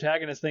silent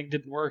protagonist thing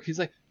didn't work. He's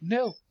like,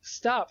 no,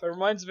 stop. It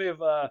reminds me of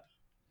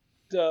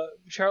the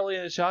Charlie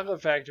and the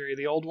Chocolate Factory,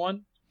 the old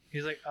one.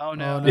 He's like, oh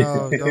no,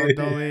 don't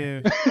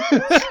leave.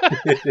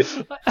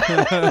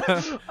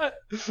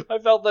 I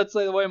felt that's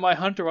the way my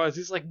hunter was.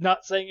 He's like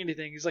not saying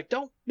anything. He's like,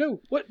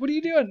 no, what are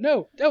you doing?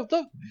 No, don't.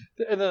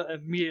 And then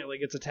immediately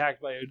gets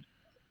attacked by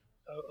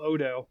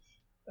Odo.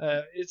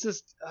 It's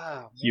just,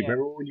 you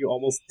remember when you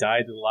almost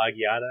died to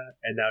Lagiata,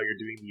 and now you're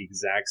doing the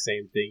exact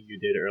same thing you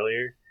did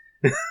earlier?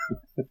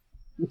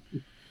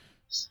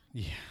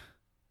 Yeah.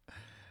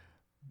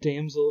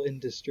 Damsel in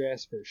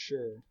distress for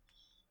sure.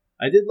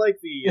 I did like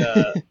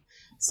the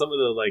some of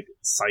the like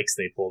psychs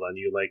they pulled on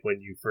you, like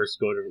when you first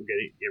get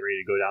ready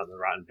to go down the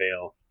Rotten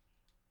Vale,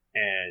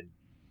 and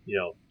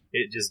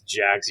it just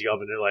jacks you up,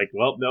 and they're like,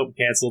 "Well, nope,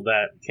 canceled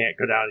that. Can't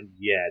go down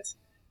yet."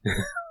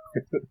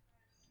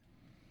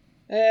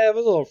 It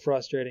was a little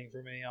frustrating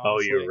for me, honestly.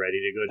 Oh, you're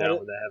ready to go down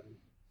when that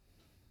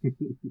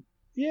happened?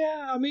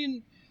 Yeah, I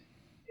mean,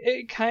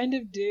 it kind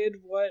of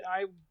did what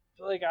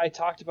I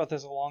talked about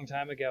this a long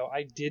time ago.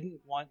 I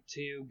didn't want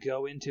to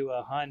go into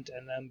a hunt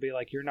and then be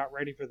like, you're not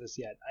ready for this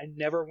yet. I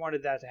never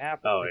wanted that to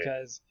happen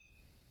because,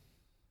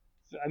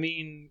 I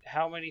mean,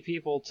 how many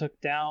people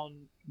took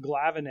down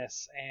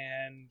Glavenus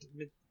and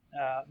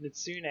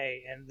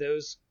Mitsune and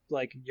those,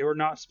 like, you're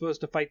not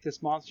supposed to fight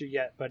this monster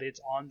yet, but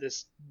it's on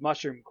this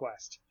mushroom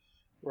quest,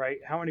 right?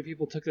 How many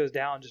people took those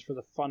down just for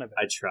the fun of it?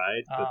 I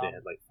tried, but they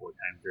had like 4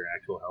 times their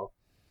actual health.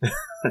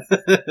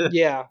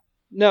 Yeah.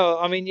 No,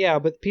 I mean, yeah,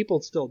 but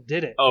people still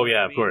did it. Oh,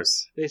 yeah, of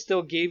course. They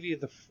still gave you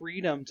the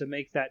freedom to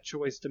make that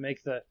choice, to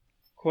make the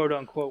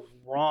quote-unquote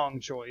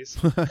wrong choice.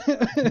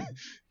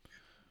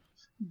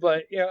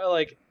 But,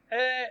 like,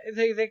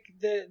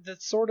 the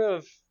sort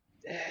of,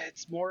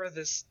 it's more of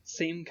this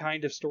same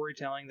kind of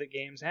storytelling that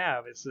games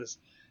have. It's this,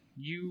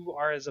 you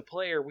are, as a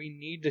player, we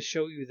need to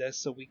show you this,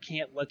 so we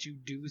can't let you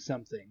do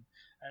something.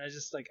 And I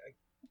just, like, I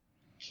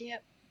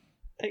can't,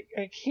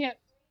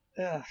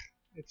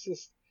 it's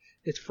just,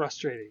 it's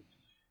frustrating.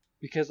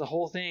 Because the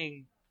whole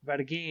thing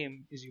about a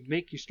game is you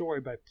make your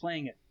story by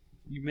playing it.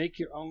 You make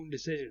your own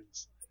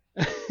decisions.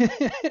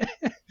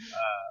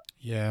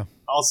 Yeah.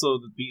 Also,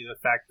 the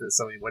fact that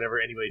whenever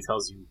anybody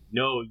tells you,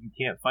 no, you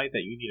can't fight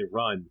that, you need to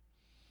run,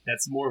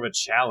 that's more of a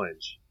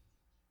challenge,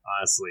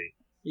 honestly.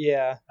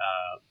 Yeah.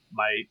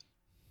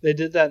 They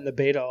did that in the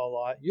beta a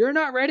lot. You're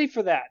not ready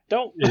for that.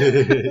 Don't.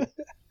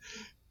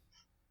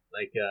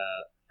 Like,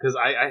 because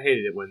I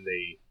hated it when when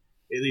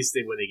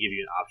they give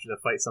you an option to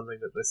fight something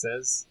that this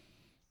says.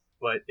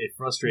 But it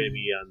frustrated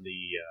me on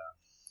the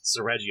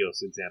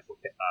Seregios example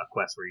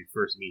quest where you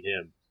first meet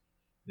him.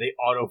 They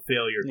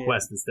auto-fail your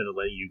quest instead of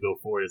letting you go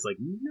forward. It's like,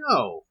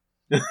 no!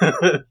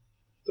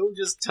 Don't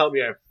just tell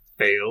me I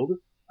failed.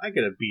 I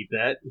could have beat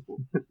that.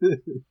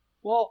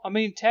 Well, I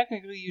mean,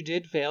 technically you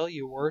did fail.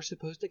 You were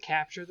supposed to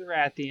capture the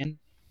Rathian,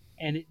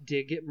 and it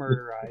did get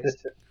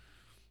murderized.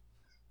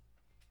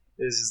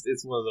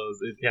 It's one of those,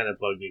 it kind of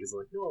bugged me because I'm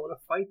like, no, I want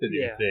to fight the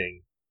new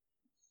thing.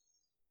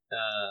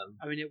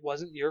 I mean, it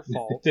wasn't your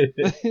fault.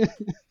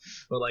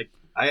 But like,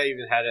 I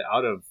even had it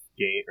out of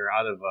game or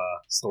out of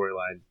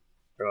storyline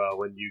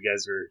when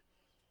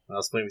I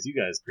was playing with you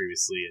guys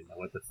previously, and I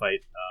went to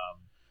fight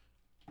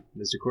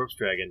Mr. Corpse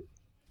Dragon,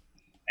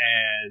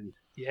 and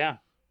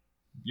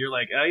you're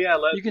like, oh yeah,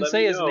 you can let say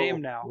me his know name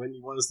now when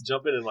you want us to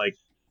jump in, and like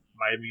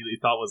my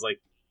immediate thought was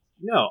like,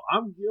 no,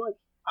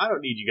 I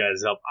don't need you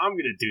guys' help. I'm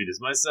gonna do this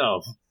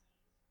myself.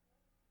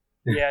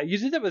 Yeah, you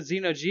did that with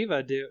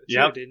Xeno'jiiva,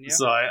 didn't you?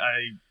 So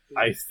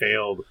I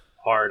failed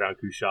hard on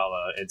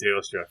Kushala and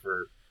Teostra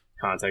for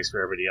context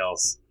for everybody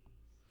else.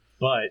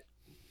 But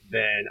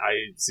then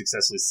I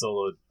successfully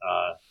soloed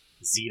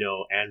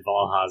Xeno and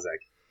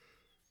Valhazek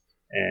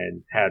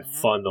and had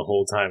fun the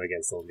whole time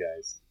against those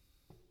guys.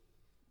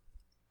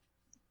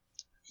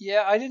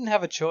 Yeah, I didn't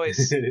have a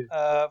choice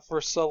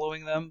for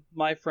soloing them.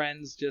 My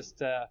friends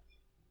just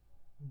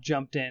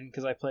jumped in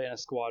because I play in a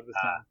squad with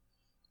them.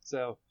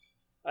 So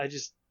I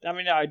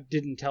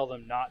didn't tell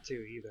them not to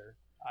either.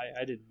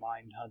 I didn't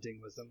mind hunting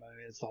with them. I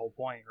mean, it's the whole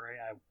point, right?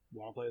 I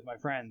want to play with my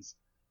friends.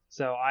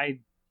 So I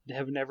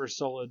have never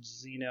soloed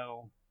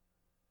Xeno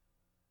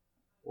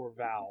or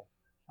Val.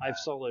 I've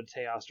soloed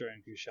Teostra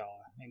and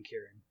Kushala and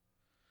Kieran.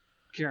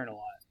 Kieran a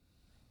lot.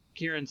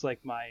 Kieran's like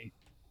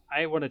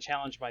I want to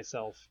challenge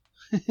myself.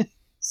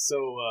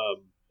 So,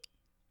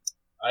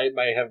 I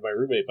might have my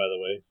roommate, by the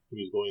way,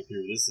 who's going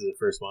through. This is the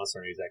first Monster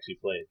Hunter he's actually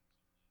played.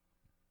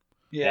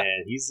 Yeah.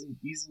 And he's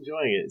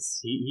enjoying it.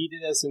 He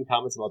did have some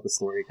comments about the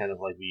story, kind of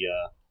like he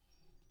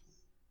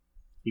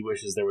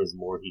wishes there was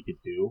more he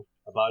could do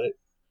about it.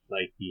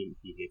 Like, he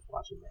hates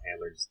watching the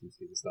handlers do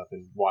stupid stuff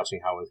and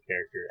watching how his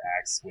character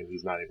acts when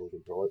he's not able to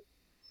control it.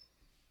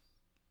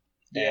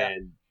 Yeah.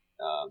 And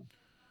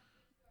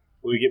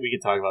we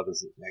could talk about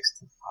this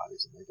next pod or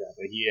something like that.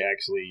 But he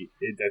actually,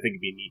 I think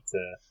it'd be neat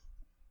to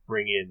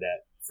bring in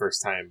that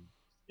first time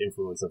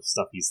influence of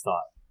stuff he's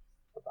thought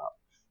about.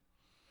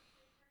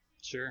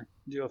 Sure.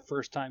 Do a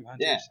first time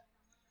hunters. Yeah.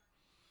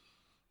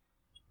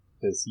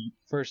 Because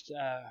First,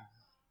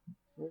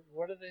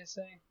 what do they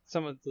say?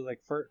 Some of the,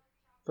 like,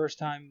 first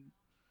time,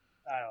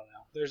 I don't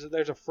know.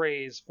 There's a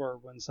phrase for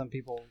when some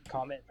people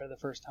comment for the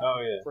first time. Oh,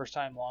 yeah. First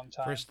time, long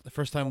time.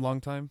 First time,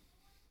 long time.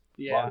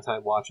 Yeah. long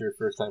time watcher,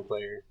 first time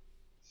player.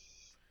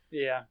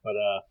 Yeah. But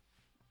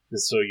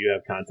just so you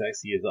have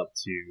context, he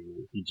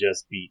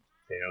just beat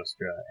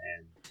Teostra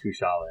and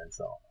Kushala, and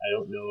so I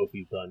don't know if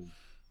he's done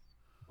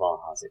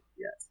Valhazak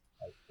yet.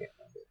 I can't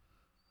remember.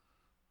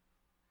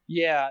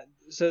 Yeah.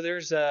 So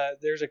there's a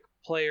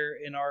player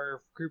in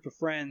our group of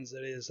friends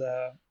that is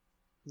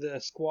the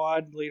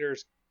squad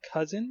leader's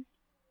cousin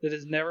that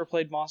has never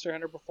played Monster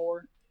Hunter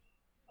before,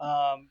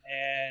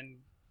 and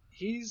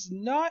he's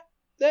not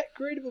that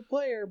great of a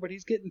player, but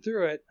he's getting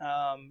through it.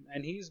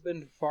 And he's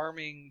been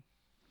farming.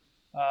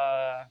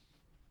 I'm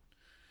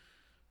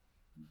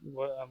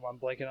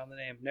blanking on the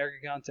name.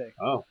 Nergigante.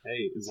 Oh,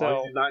 hey, as long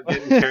as he's not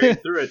getting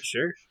carried through it,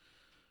 sure.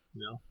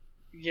 No.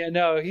 Yeah,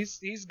 no,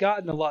 he's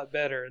gotten a lot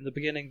better. In the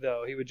beginning,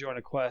 though, he would join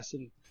a quest,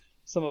 and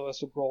some of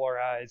us would roll our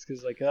eyes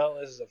because, like, oh,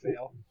 this is a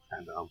fail.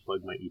 Time to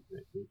unplug my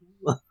Ethernet.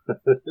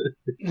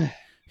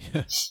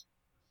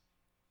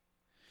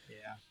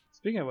 Yeah.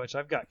 Speaking of which,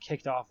 I've got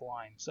kicked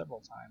offline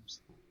several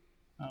times.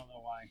 I don't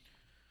know why.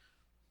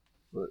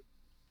 But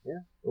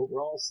yeah,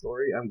 overall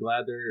story, I'm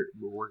glad we're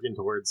working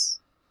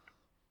towards,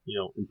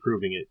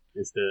 improving it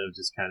instead of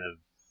just kind of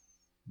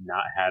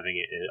not having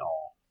it at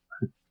all.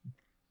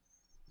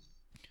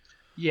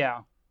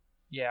 Yeah.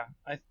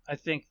 I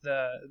think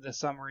the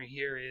summary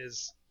here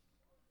is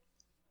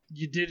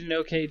you did an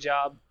okay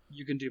job.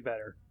 You can do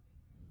better.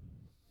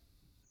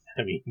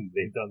 I mean,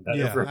 they've done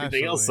better for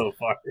everything else so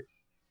far.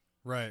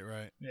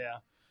 Right. Yeah.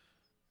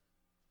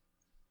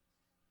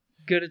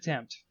 Good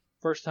attempt.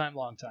 First time,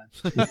 long time.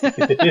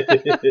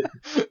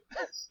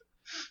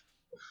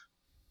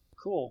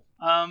 Cool.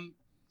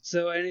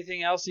 So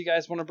anything else you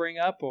guys want to bring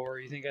up, or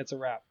you think that's a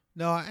wrap?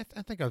 No, I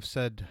think I've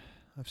said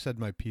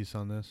my piece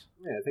on this.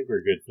 Yeah, I think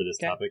we're good for this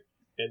topic.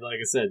 And like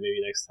I said,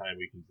 maybe next time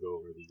we can go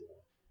over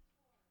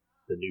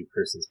the new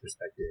person's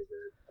perspective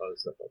or other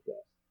stuff like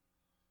that.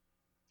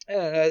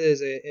 Yeah, that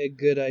is a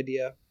good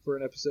idea for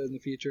an episode in the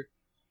future.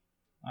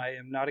 I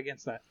am not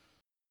against that.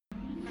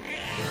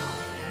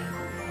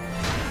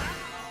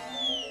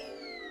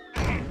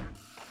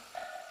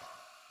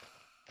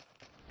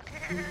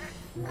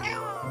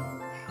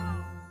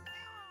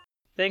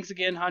 Thanks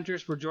again,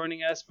 Hunters, for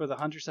joining us for the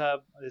Hunters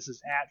Hub. This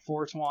is at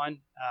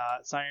Fortuan,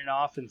 signing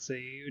off, and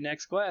see you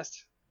next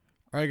quest.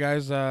 All right,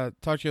 guys.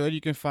 Talk to you later.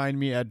 You can find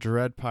me at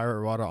Dread Pirate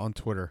Rada on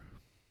Twitter.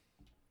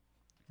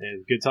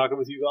 And good talking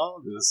with you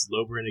all. This is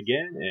Lobrin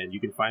again, and you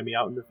can find me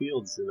out in the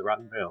fields in the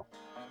Rotten Vale.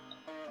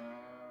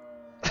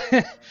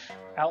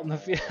 Out in the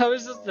field. I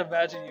was just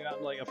imagining you out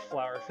in like a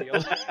flower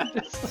field.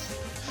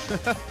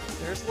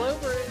 There's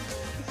Lobrin.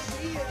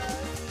 See ya.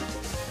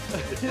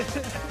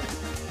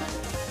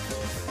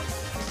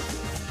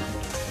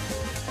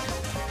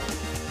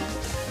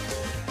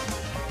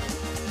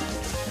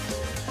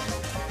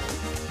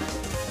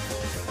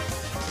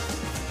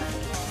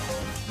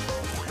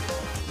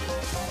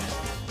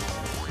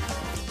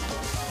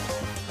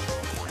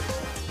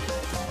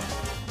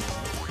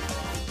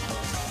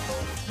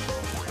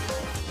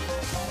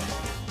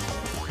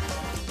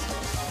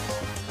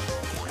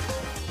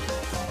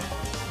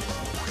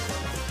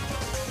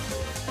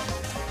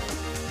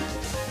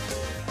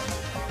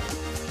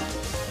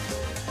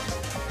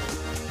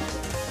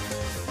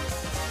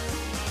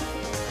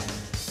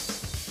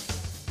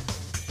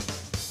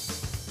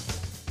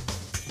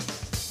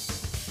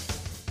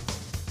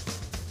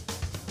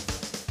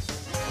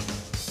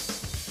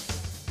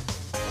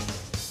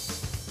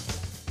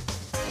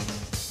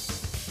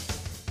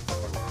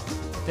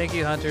 Thank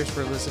you, Hunters,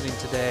 for listening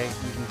today.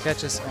 You can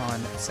catch us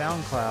on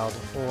SoundCloud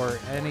or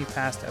any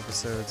past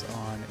episodes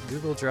on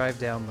Google Drive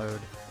Download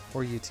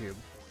or YouTube.